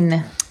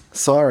 fine.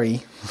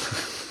 Sorry.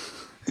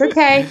 It's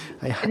okay.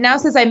 It now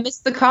says I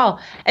missed the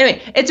call.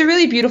 Anyway, it's a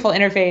really beautiful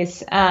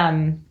interface.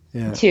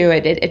 Too.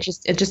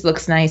 It just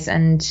looks nice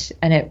and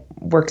it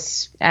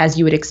works as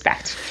you would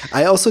expect.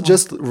 I also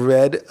just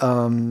read.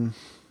 I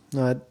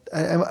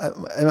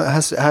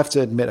have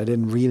to admit I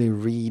didn't really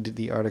read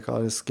the article.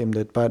 I just skimmed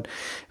it, but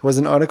it was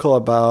an article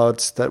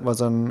that was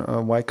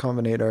on Y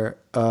Combinator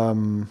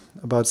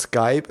about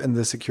Skype and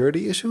the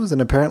security issues.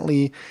 And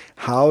apparently,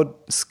 how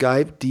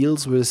Skype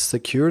deals with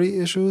security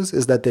issues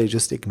is that they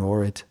just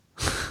ignore it.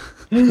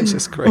 Which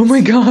is crazy. Oh my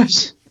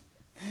gosh.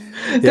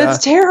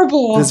 That's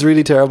terrible. It's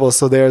really terrible.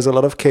 So there's a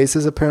lot of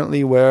cases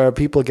apparently where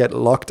people get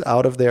locked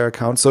out of their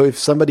account. So if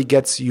somebody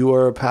gets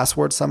your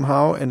password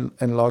somehow and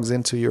logs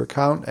into your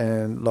account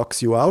and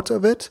locks you out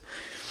of it,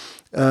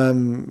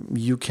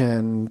 you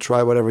can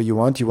try whatever you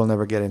want. You will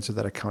never get into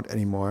that account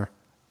anymore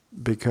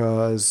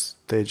because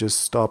they just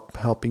stop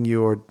helping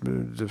you or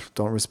just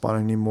don't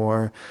respond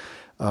anymore.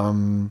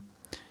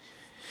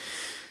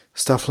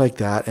 Stuff like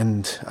that.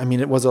 And I mean,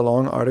 it was a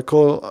long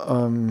article.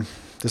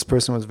 This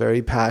person was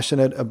very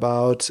passionate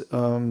about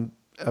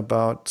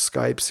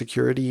Skype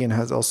security and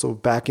has also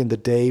back in the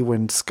day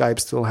when Skype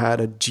still had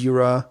a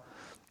Jira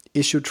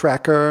issue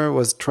tracker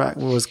was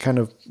kind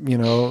of,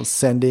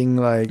 sending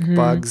like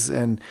bugs.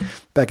 And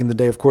back in the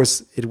day, of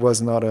course, it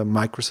was not a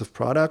Microsoft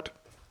product.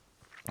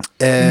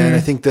 And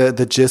I think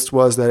the gist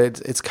was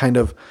that it's kind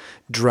of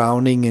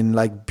drowning in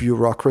like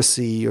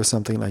bureaucracy or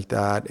something like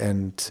that.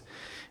 And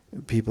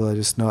people are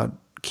just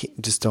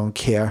don't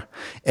care.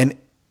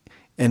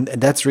 And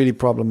that's really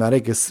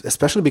problematic,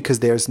 especially because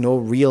there's no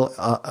real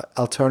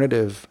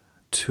alternative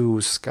to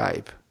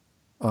Skype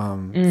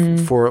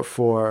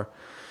for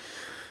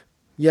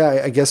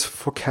I guess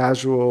for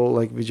casual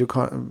like video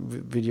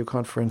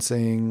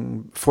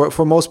conferencing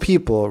for most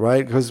people,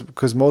 right?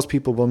 Because most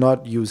people will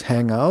not use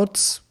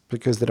Hangouts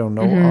because they don't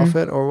know of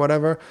it or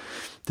whatever.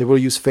 They will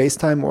use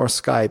FaceTime or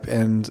Skype,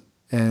 and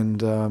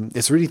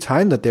it's really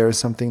time that there is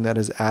something that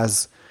is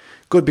as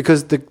good,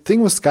 because the thing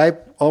with Skype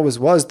always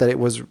was that it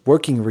was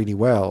working really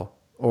well,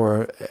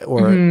 or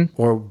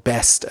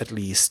best at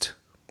least.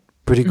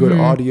 Pretty good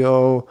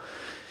audio,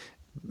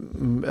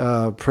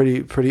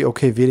 pretty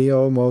okay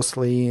video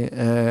mostly,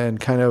 and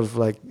kind of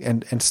like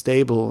and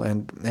stable,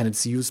 and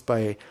it's used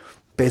by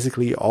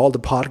basically all the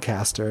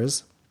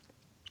podcasters.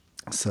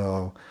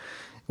 So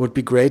it would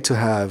be great to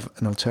have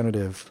an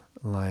alternative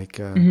like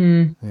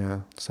something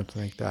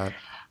like that.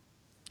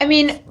 I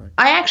mean,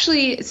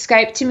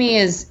 Skype to me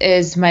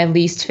is my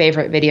least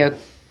favorite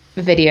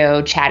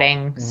video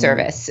chatting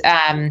service.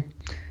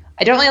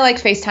 I don't really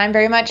like FaceTime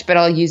very much, but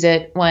I'll use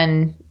it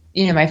when,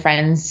 my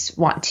friends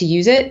want to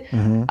use it.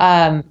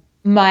 So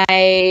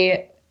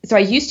I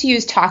used to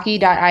use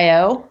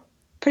Talkie.io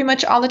pretty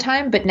much all the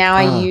time, but now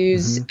I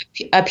use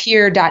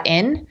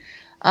Appear.in,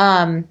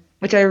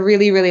 which I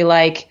really, really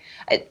like.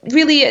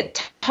 Really,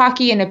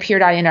 Talkie and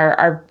Appear.in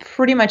are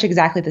pretty much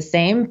exactly the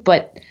same,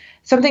 but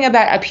something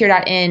about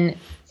Appear.in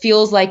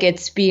feels like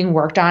it's being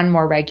worked on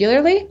more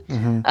regularly.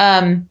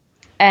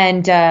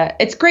 And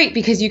it's great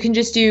because you can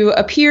just do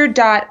Appear.in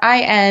 /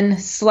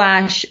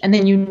 and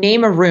then you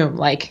name a room,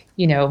 like,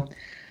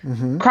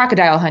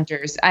 crocodile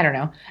hunters. I don't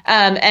know.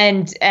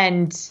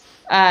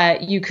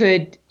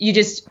 You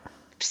just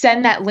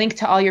send that link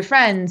to all your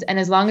friends. And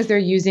as long as they're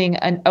using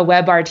a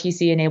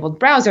WebRTC enabled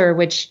browser,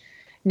 which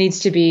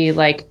needs to be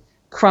like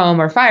Chrome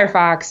or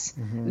Firefox,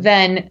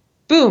 then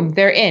boom,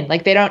 they're in.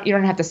 Like you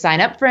don't have to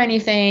sign up for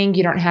anything.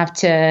 You don't have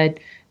to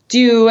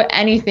do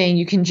anything.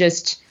 You can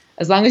just,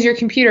 as long as your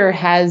computer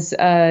has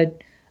a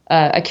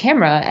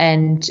camera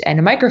and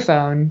a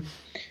microphone,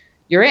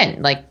 you're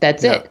in. Like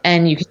that's it.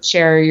 And you can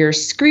share your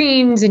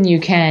screens, and you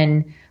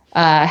can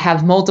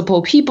have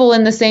multiple people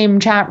in the same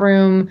chat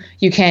room.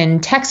 You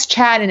can text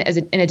chat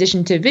in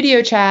addition to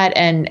video chat,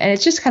 and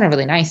it's just kind of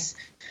really nice.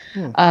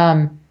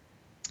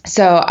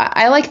 So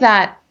I like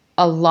that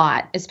a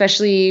lot,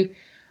 especially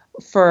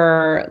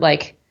for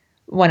like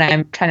when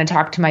I'm trying to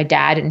talk to my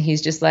dad and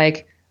he's just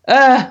like,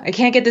 I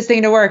can't get this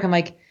thing to work. I'm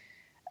like,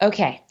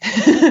 okay,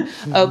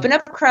 open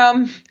up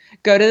Chrome,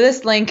 go to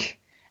this link,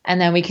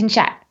 and then we can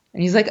chat.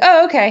 And he's like,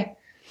 oh, okay,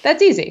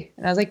 that's easy.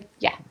 And I was like,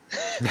 yeah.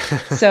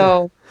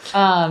 So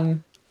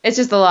it's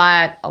just a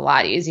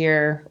lot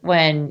easier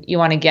when you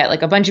want to get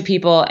like a bunch of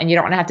people and you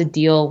don't want to have to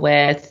deal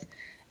with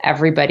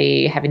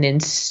everybody having to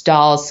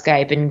install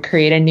Skype and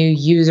create a new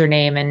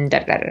username and da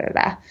da da da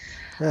da.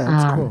 Yeah,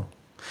 that's cool.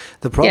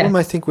 The problem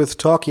I think with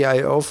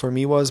Talkie.io for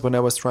me was when I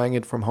was trying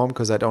it from home,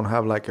 because I don't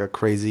have like a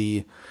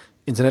crazy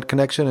internet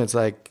connection. It's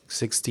like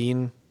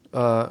 16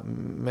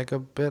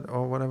 megabit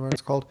or whatever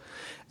it's called.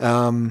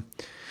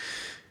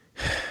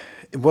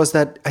 It was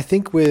that I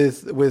think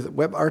with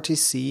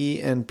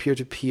WebRTC and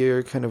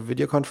peer-to-peer kind of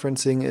video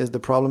conferencing, is the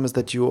problem is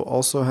that you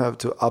also have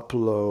to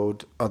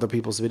upload other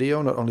people's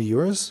video, not only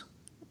yours.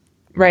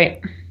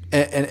 Right.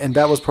 And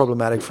that was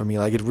problematic for me.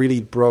 Like it really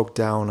broke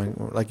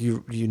down. Like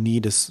you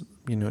need a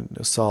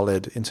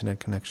solid internet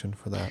connection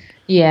for that.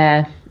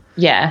 Yeah.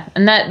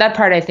 And that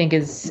part I think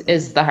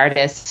is the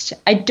hardest.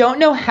 I don't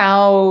know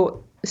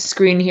how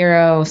Screen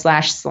Hero /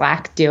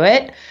 Slack do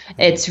it.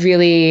 It's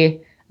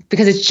really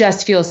because it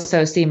just feels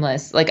so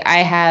seamless. Like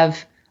I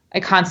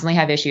constantly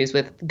have issues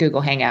with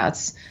Google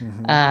Hangouts.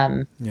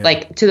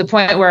 Like to the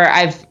point where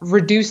I've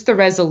reduced the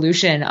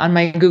resolution on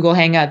my Google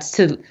Hangouts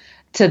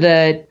to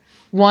the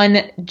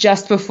one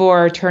just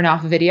before turn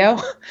off video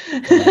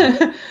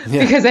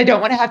because I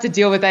don't want to have to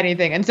deal with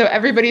anything. And so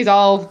everybody's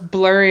all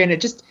blurry and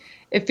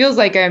it feels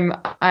like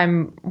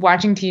I'm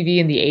watching TV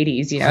in the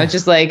 80s, It's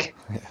just like,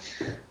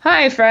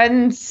 hi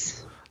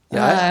friends.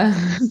 Yeah,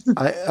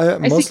 I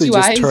mostly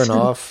just turn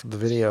off the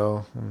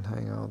video and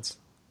Hangouts.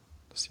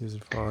 Just use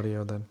it for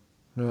audio then.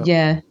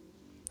 Yeah.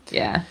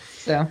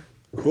 So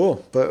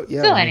cool. But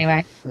yeah. So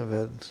anyway. I have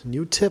a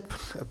new tip.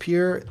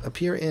 Appear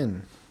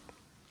in.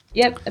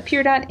 Yep,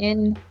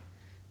 Appear.in.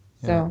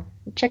 So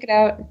check it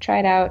out, try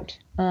it out.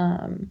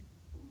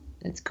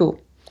 It's cool.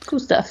 Cool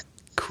stuff.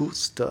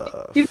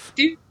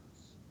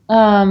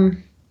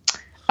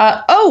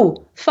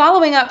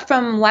 Following up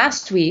from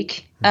last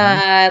week.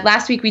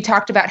 Last week we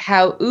talked about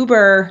how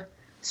Uber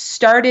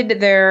started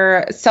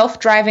their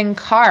self-driving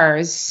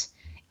cars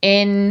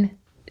in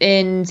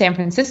San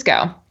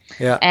Francisco.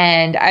 Yeah.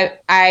 And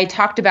I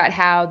talked about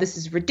how this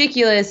is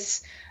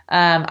ridiculous.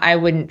 I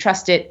wouldn't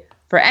trust it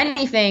for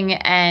anything,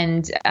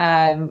 and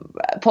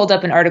pulled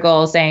up an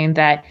article saying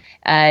that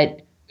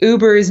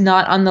Uber is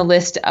not on the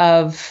list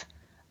of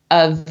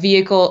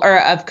vehicle or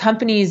of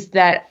companies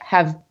that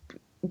have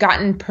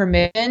gotten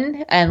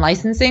permission and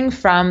licensing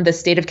from the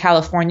state of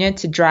California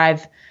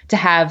to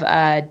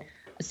have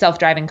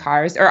self-driving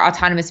cars or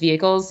autonomous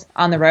vehicles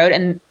on the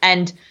road.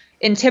 And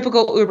in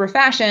typical Uber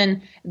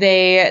fashion,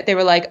 they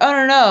were like,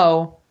 oh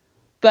no,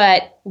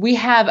 but we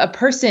have a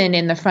person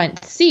in the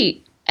front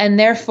seat. And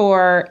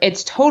therefore,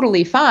 it's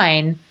totally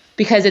fine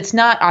because it's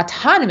not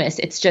autonomous.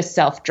 It's just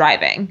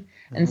self-driving.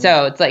 And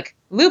so it's like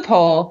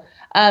loophole.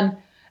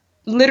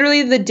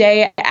 Literally the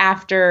day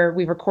after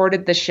we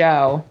recorded the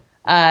show,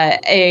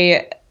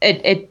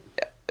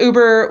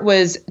 Uber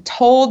was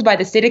told by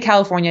the state of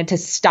California to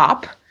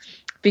stop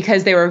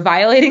because they were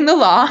violating the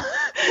law.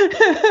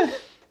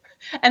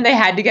 And they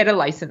had to get a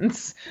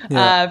license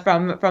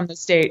from the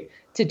state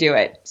to do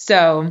it.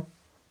 So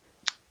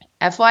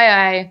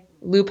FYI,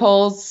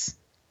 loopholes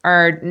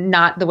are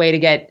not the way to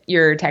get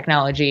your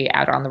technology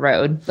out on the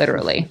road,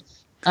 literally.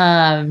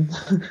 So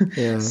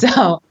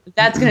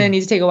that's going to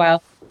need to take a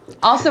while.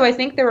 Also, I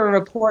think there were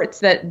reports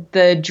that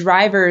the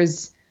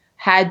drivers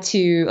had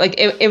to, like,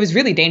 it was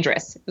really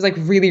dangerous. It was like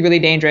really, really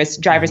dangerous.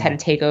 Drivers had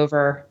to take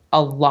over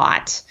a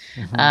lot.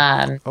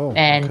 Yeah.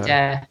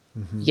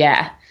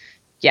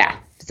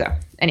 So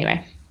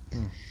anyway.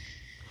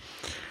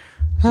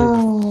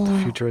 So the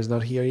future is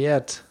not here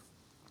yet.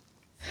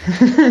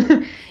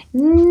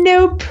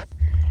 Nope.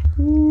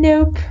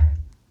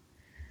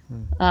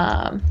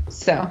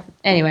 So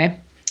anyway,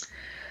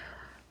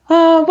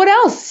 what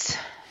else?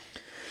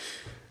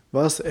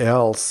 What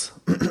else?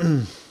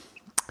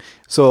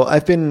 So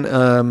I've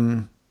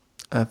been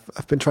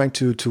trying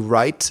to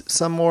write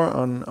some more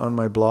on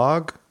my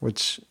blog,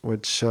 which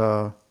is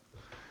on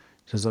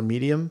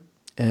Medium,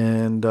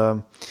 and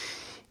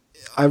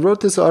I wrote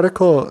this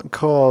article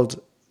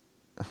called,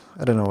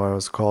 I don't know what it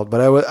was called,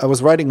 but I was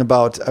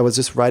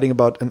just writing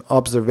about an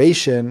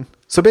observation.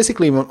 So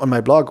basically on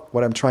my blog,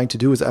 what I'm trying to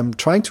do is I'm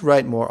trying to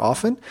write more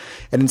often,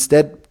 and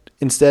instead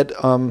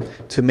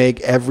to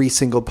make every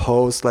single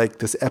post like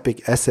this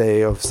epic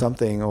essay of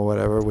something or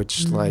whatever,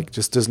 which like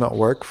just does not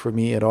work for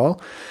me at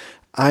all.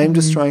 I'm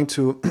just trying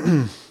to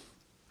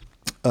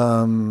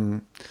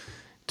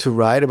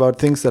write about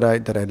things that I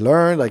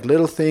learned, like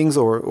little things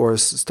or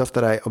stuff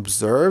that I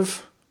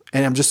observe.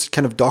 And I'm just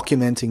kind of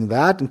documenting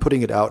that and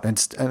putting it out. And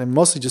I'm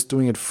mostly just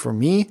doing it for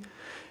me.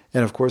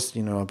 And of course,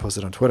 I'll post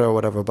it on Twitter or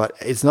whatever. But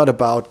it's not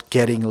about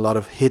getting a lot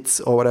of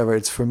hits or whatever.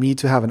 It's for me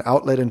to have an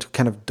outlet and to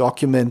kind of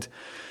document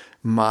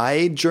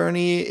my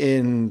journey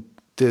in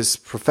this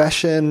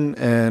profession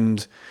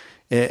and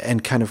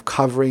kind of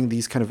covering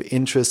these kind of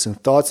interests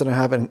and thoughts that I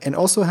have. And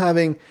also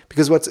having,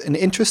 because what's an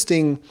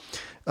interesting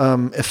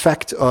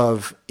effect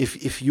of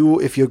if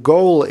your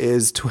goal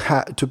is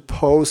to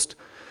post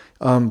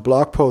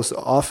blog posts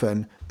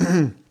often,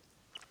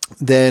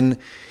 then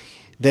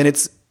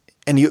it's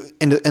and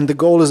the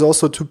goal is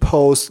also to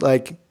post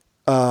like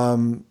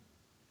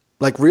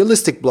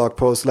realistic blog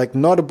posts, like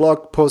not a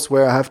blog post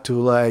where I have to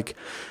like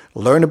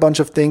learn a bunch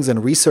of things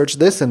and research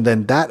this and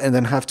then that and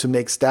then have to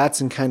make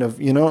stats and kind of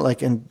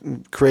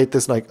and create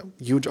this like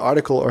huge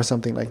article or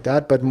something like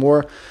that, but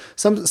more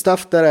some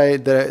stuff that I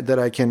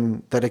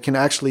can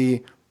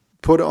actually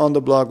put on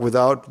the blog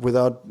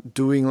without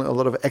doing a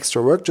lot of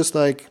extra work, just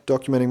like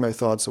documenting my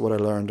thoughts or what I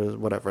learned or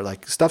whatever,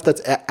 like stuff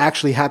that's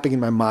actually happening in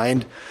my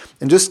mind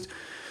and just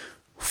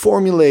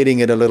formulating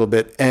it a little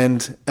bit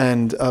and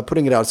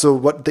putting it out. So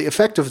what the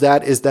effect of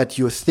that is that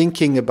you're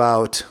thinking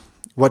about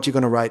what you're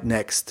going to write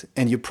next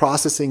and you're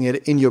processing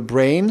it in your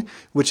brain,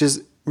 which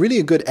is really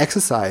a good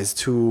exercise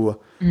to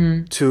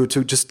get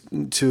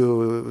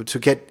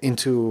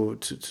into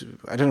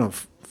I don't know,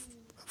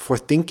 for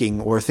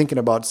thinking or thinking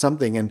about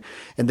something and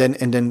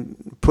then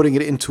putting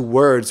it into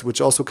words,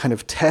 which also kind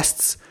of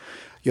tests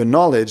your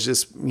knowledge.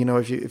 Is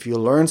if you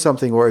learn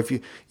something or if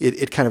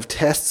it kind of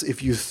tests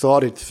if you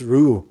thought it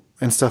through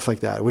and stuff like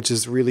that, which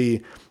is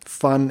really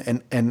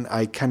fun. And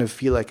I kind of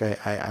feel like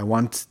I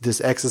want this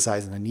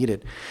exercise and I need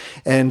it.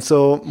 And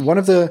so one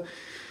of the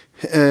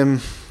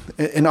an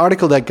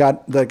article that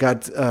got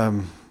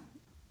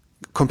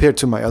compared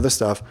to my other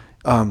stuff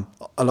a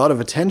lot of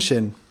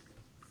attention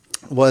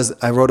was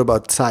I wrote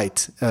about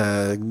Zeit,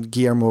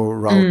 Guillermo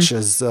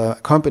Rauch's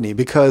company,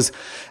 because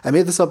I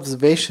made this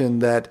observation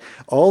that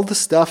all the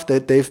stuff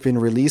that they've been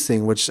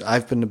releasing, which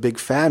I've been a big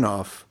fan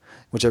of,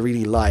 which I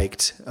really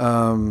liked,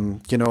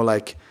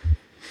 like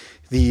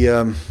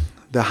the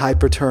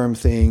Hyperterm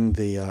thing,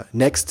 the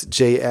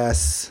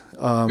Next.js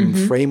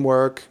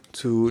framework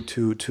to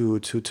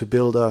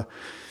build a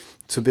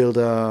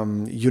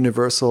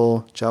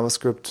universal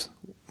JavaScript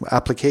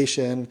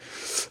application.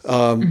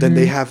 Then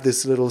they have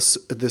this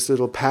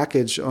little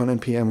package on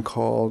NPM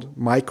called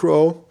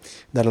Micro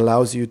that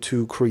allows you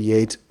to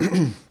create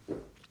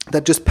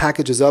that just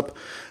packages up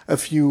a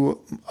few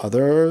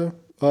other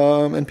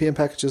NPM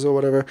packages or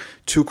whatever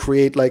to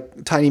create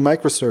like tiny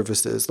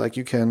microservices. Like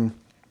you can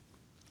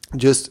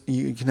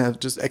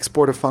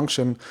export a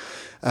function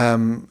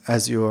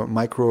as your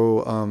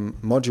micro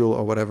module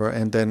or whatever,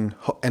 and then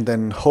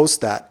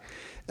host that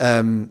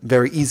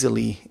very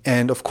easily.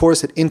 And of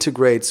course, it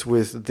integrates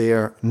with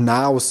their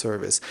Now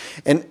service.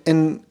 And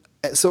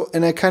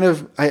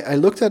I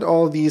looked at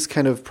all these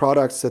kind of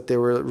products that they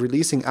were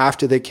releasing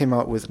after they came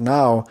out with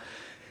Now,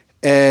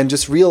 and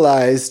just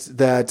realized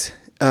that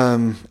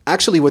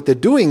actually what they're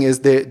doing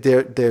is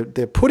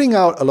they're putting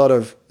out a lot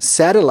of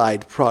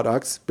satellite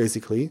products,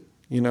 basically.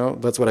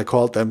 That's what I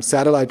called them,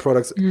 satellite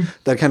products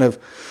that kind of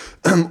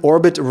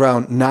orbit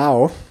around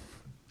Now,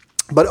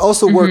 but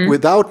also work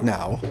without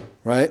Now,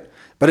 right?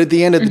 But at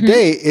the end of the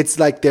day, it's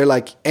like they're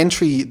like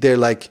entry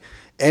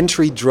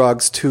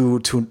drugs to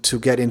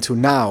get into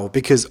Now,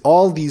 because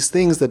all these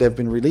things that have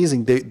been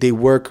releasing, they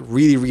work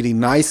really, really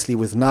nicely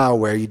with Now,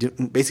 where you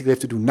basically have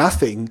to do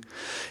nothing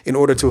in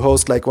order to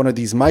host like one of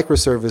these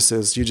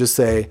microservices. You just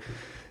say,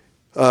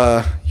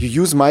 you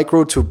use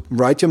Micro to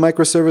write your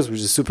microservice,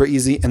 which is super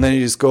easy. And then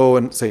you just go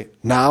and say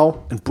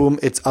Now, and boom,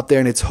 it's up there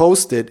and it's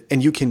hosted.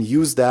 And you can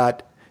use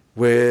that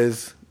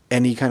with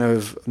any kind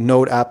of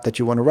Node app that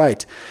you want to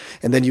write.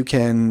 And then you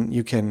can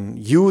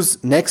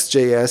use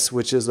Next.js,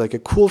 which is like a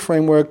cool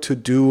framework to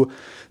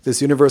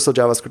this universal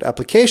JavaScript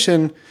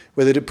application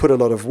where they did put a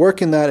lot of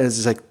work in that. And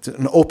it's like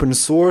an open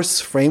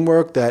source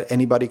framework that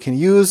anybody can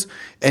use,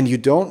 and you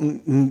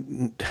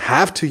don't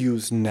have to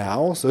use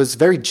now. So it's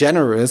very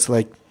generous,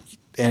 and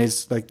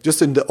it's like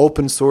just in the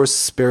open source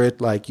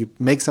spirit, like you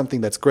make something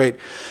that's great,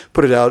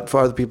 put it out for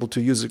other people to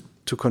use it,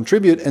 to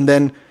contribute. And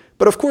then,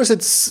 but of course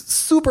it's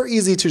super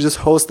easy to just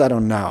host that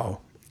on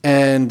Now.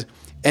 And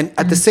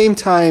at the same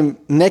time,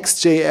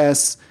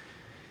 Next.js,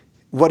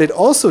 what it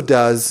also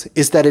does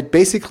is that it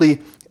basically,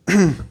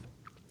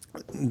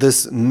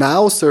 this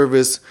Now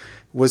service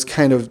was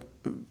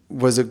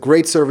a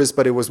great service,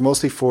 but it was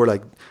mostly for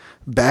like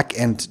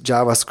back-end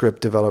JavaScript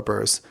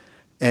developers.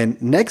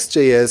 And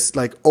Next.js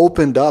like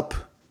opened up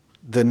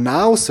the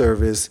Now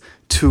service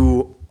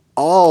to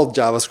all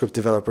JavaScript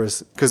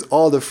developers, because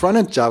all the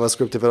front-end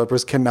JavaScript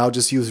developers can now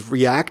just use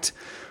React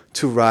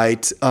to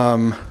write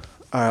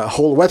a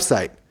whole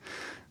website,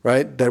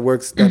 right? That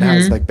works, that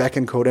has like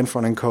back-end code and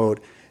front-end code.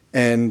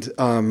 And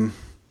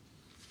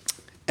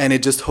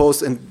it just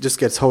hosts and just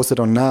gets hosted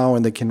on Now,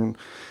 and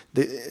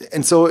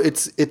and so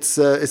it's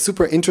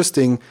super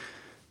interesting.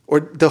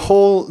 Or the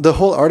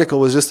whole article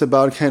was just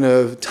about kind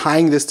of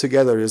tying this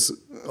together, is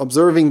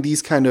observing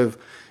these kind of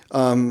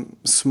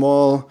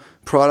small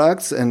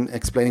products and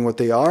explaining what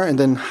they are, and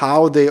then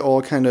how they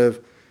all kind of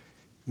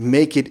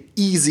make it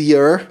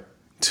easier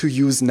to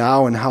use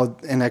Now, and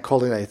I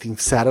call it, I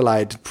think,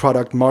 satellite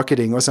product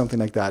marketing or something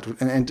like that.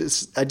 And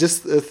I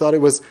just thought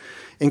it was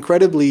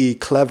incredibly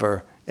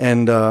clever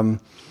and a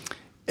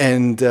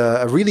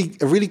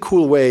really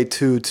cool way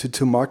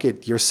to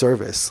market your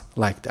service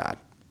like that.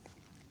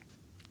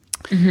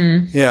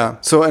 Mm-hmm. Yeah.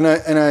 So and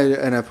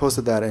I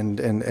posted that,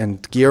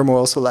 and Guillermo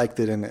also liked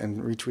it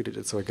and retweeted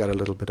it, so I got a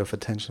little bit of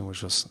attention,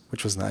 which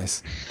was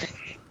nice.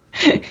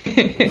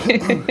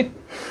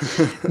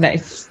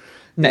 Nice.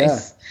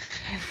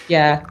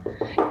 Yeah.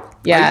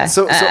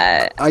 So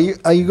are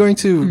you going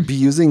to be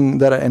using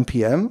that at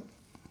NPM?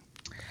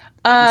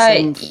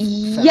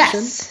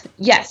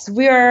 Yes.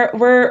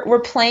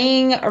 We're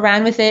playing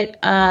around with it.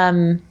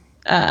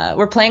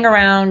 We're playing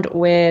around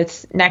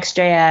with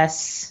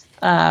Next.js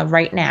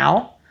right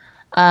now.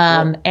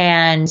 Cool.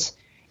 And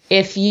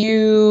if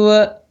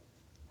you,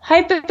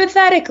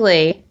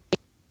 hypothetically,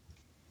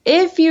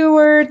 if you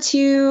were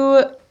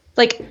to,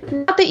 like,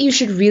 not that you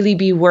should really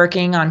be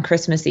working on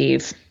Christmas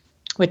Eve,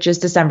 which is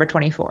December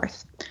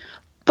 24th,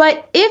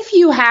 but if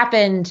you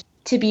happened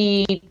to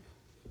be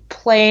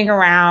playing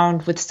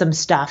around with some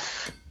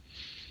stuff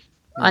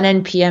on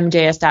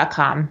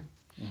npmjs.com,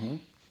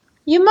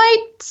 you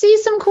might see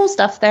some cool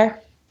stuff there.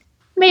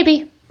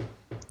 Maybe.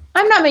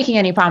 I'm not making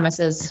any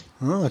promises.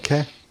 Oh,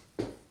 okay.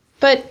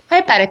 But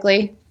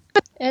hypothetically,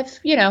 if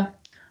you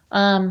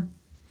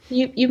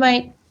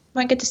might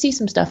get to see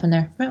some stuff in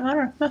there.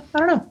 I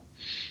don't know.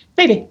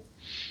 Maybe.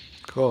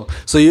 Cool.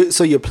 So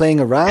you're playing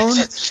around,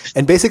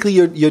 and basically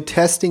you're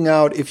testing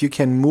out if you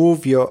can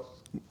move your.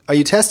 Are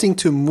you testing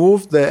to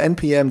move the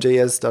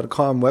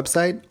npmjs.com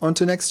website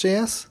onto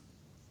Next.js,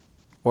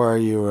 or are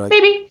you like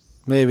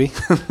maybe?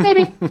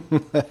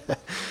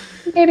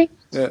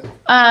 Yeah.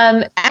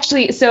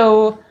 Actually,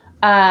 so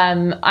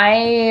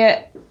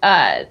I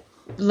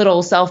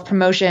little self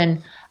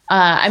promotion.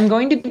 I'm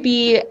going to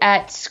be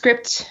at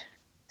Script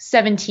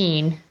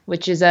 17,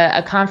 which is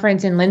a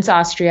conference in Linz,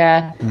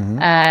 Austria,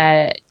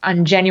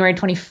 on January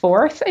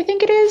 24th, I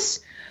think it is.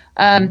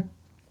 I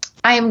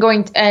am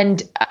going to,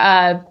 and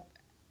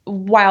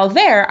while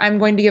there, I'm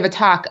going to give a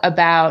talk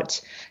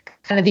about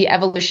kind of the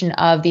evolution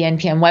of the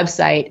NPM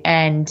website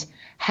and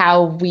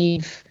how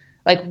we've,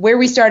 like, where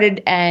we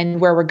started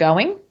and where we're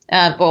going.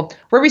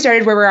 Where we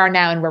started, where we are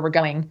now, and where we're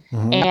going.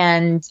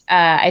 And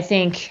I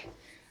think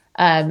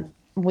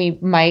we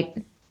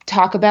might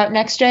talk about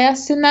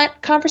Next.js in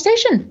that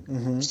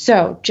conversation.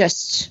 So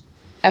just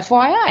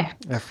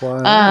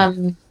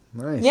FYI.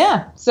 Nice.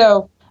 Yeah.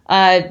 So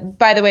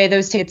by the way,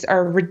 those tickets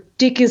are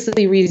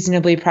ridiculously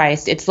reasonably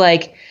priced. It's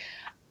like,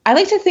 I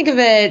like to think of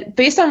it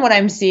based on what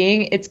I'm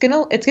seeing. It's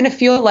gonna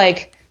feel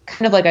like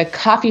kind of like a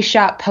coffee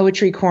shop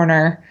poetry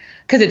corner,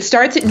 because it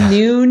starts at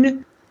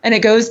noon and it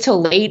goes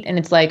till late, and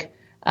it's like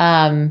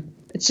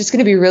it's just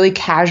gonna be really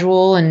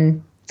casual,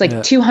 and it's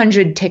like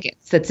 200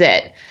 tickets. That's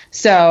it.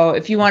 So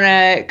if you want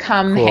to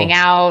come hang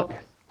out,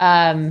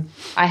 I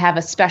have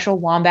a special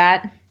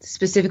Wombat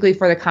specifically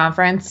for the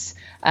conference.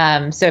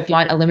 So if you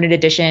want a limited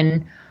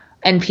edition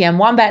NPM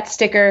Wombat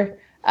sticker,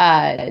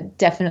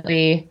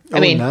 definitely.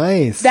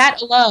 Nice.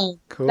 That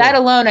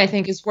alone, I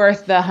think, is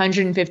worth the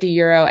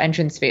 €150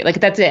 entrance fee. Like,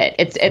 that's it.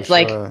 It's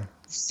like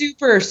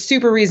super,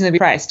 super reasonably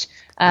priced.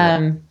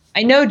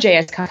 I know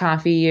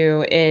JSConf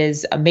EU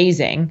is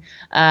amazing,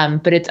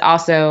 but it's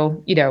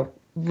also,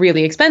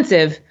 really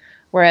expensive.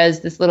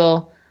 Whereas this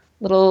little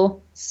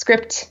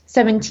Script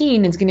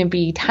 17 is going to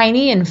be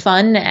tiny and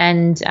fun.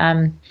 And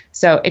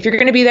so if you're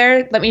going to be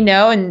there, let me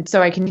know, and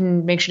so I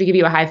can make sure to give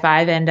you a high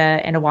five and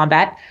a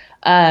Wombat.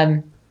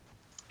 So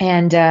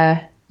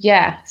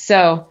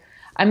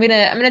I'm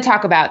gonna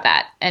talk about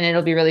that, and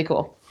it'll be really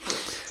cool.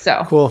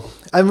 So cool.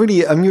 I'm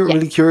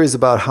really curious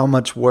about how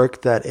much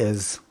work that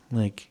is.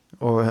 Like,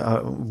 or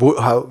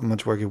how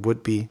much work it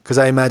would be? Because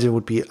I imagine it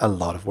would be a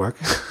lot of work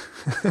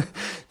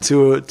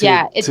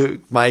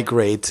to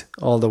migrate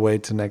all the way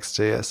to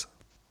Next.js.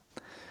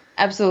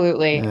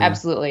 Absolutely.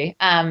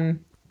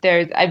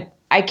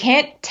 I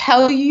can't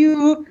tell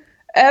you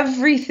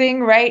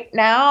everything right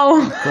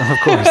now. Of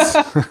course.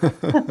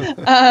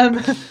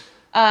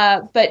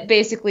 But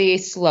basically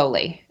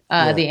slowly.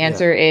 The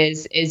answer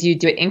is you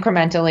do it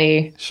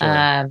incrementally, Sure.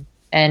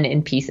 and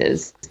in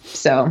pieces.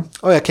 So.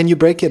 Oh yeah, can you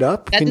break it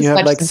up? Can you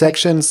have like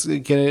section.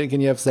 sections? Can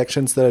you have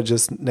sections that are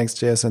just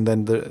Next.js and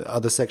then the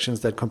other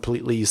sections that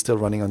completely you're still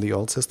running on the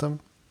old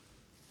system?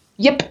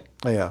 Yep.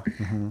 Oh yeah.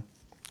 Mm-hmm.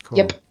 Cool.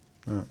 Yep.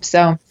 Yeah.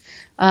 So,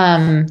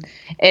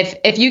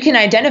 if you can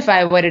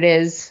identify what it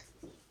is,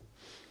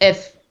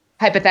 if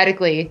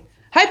hypothetically,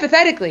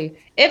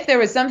 if there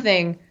was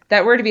something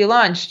that were to be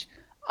launched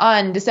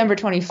on December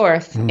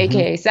 24th,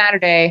 aka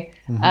Saturday,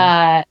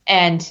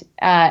 and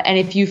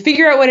if you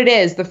figure out what it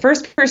is, the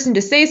first person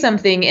to say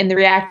something in the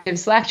Reactive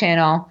Slack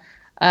channel,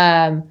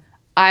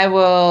 I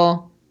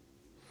will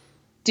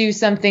do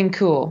something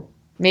cool.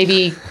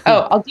 Maybe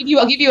I'll give you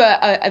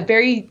a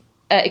very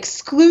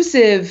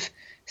exclusive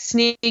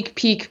sneak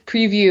peek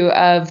preview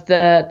of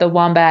the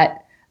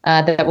Wombat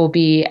that will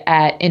be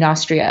in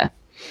Austria.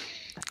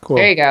 Cool.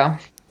 There you go.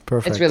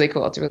 Perfect. It's really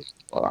cool. It's a really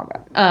cool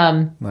Wombat.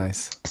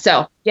 Nice.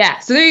 So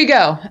there you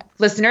go,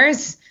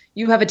 listeners.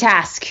 You have a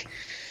task.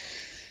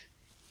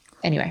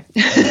 Anyway.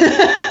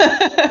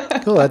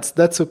 Cool.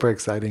 That's super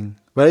exciting.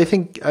 But I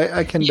think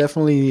I can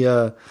definitely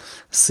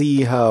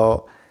see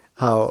how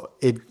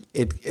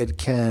it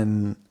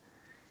can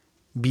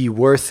be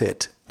worth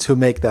it to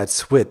make that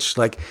switch.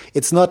 Like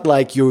it's not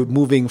like you're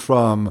moving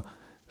from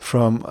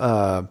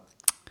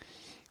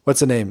what's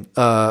the name?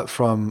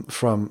 From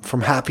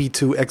Happy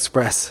to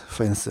Express,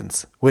 for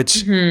instance,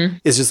 which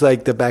is just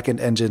like the backend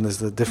engine is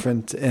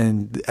different,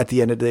 and at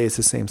the end of the day, it's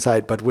the same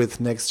site. But with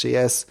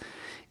Next.js,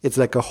 it's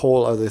like a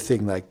whole other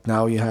thing. Like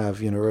now you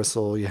have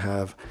universal, you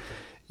have,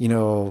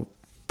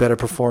 better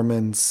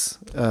performance.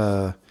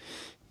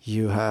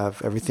 You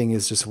have everything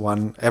is just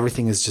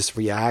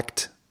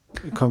React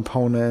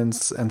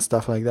components and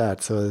stuff like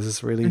that. So this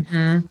is really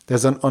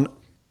there's on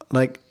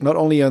like not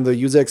only on the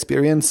user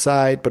experience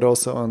side but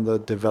also on the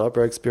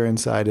developer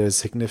experience side there's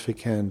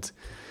significant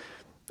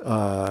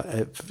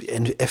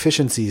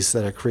efficiencies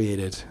that are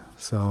created.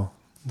 So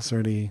it's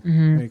really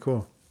really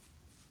cool.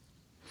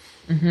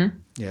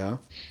 Yeah,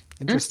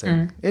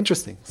 interesting,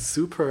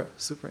 super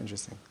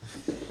interesting.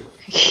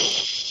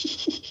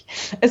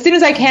 As soon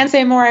as I can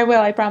say more, I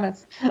will. I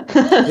promise.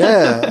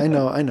 Yeah, I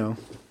know.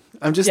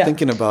 I'm just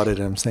thinking about it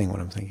and I'm saying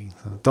what I'm thinking.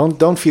 So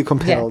don't feel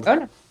compelled.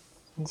 Yeah.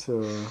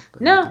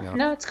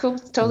 No, it's cool.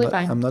 It's totally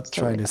fine. I'm not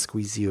trying to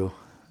squeeze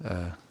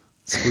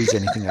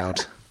anything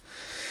out.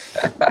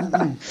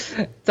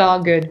 It's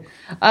all good.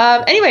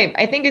 Anyway,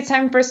 I think it's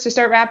time for us to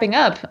start wrapping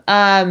up.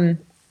 But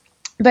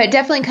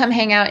definitely come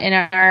hang out in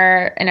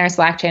our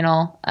Slack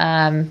channel.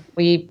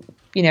 We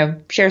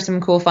share some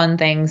cool, fun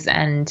things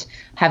and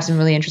have some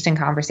really interesting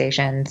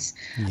conversations.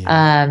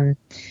 Yeah.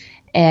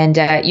 And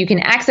you can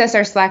access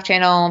our Slack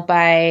channel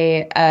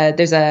by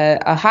there's a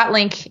hot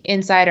link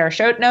inside our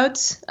show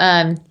notes.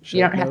 You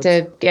don't have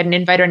to get an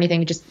invite or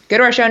anything. Just go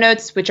to our show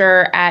notes, which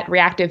are at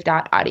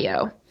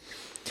reactive.audio.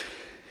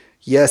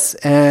 Yes,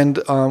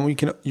 and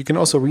you can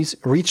also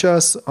reach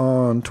us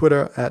on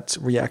Twitter at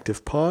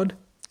reactivepod,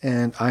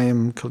 and I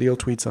am Khalil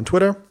Tweets on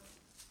Twitter.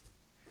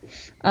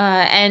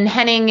 And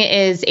Henning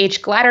is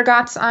H.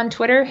 Glattergotts on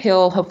Twitter.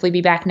 He'll hopefully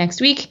be back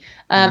next week.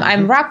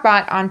 I'm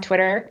Rockbot on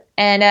Twitter.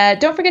 And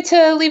don't forget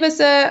to leave us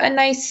a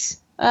nice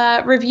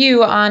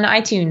review on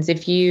iTunes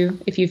if you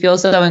feel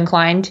so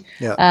inclined.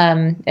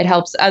 Yeah. It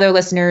helps other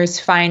listeners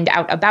find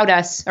out about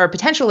us, or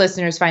potential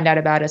listeners find out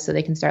about us, so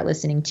they can start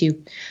listening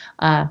too.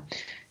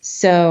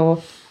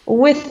 So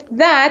with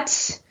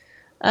that,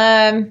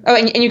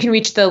 and you can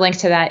reach the link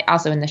to that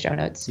also in the show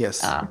notes.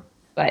 Yes.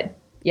 But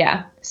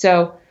yeah,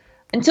 so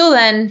until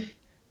then,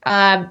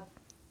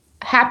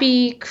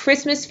 happy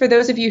Christmas for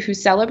those of you who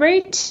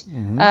celebrate.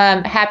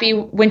 Happy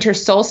winter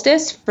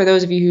solstice for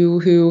those of you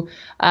who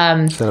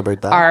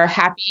celebrate that. Are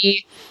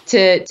happy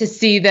to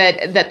see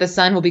that the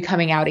sun will be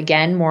coming out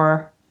again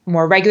more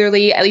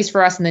regularly, at least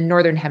for us in the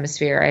northern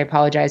hemisphere. I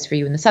apologize for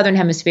you in the southern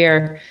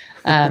hemisphere.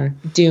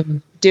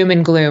 Doom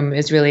and gloom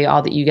is really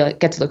all that you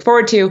get to look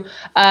forward to.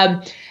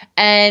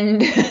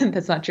 And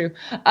that's not true.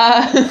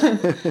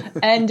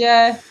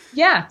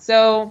 Yeah,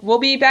 so we'll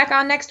be back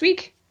on next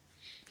week.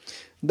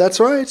 That's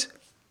right.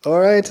 All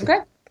right. Okay.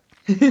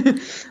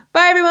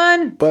 Bye,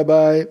 everyone.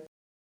 Bye-bye.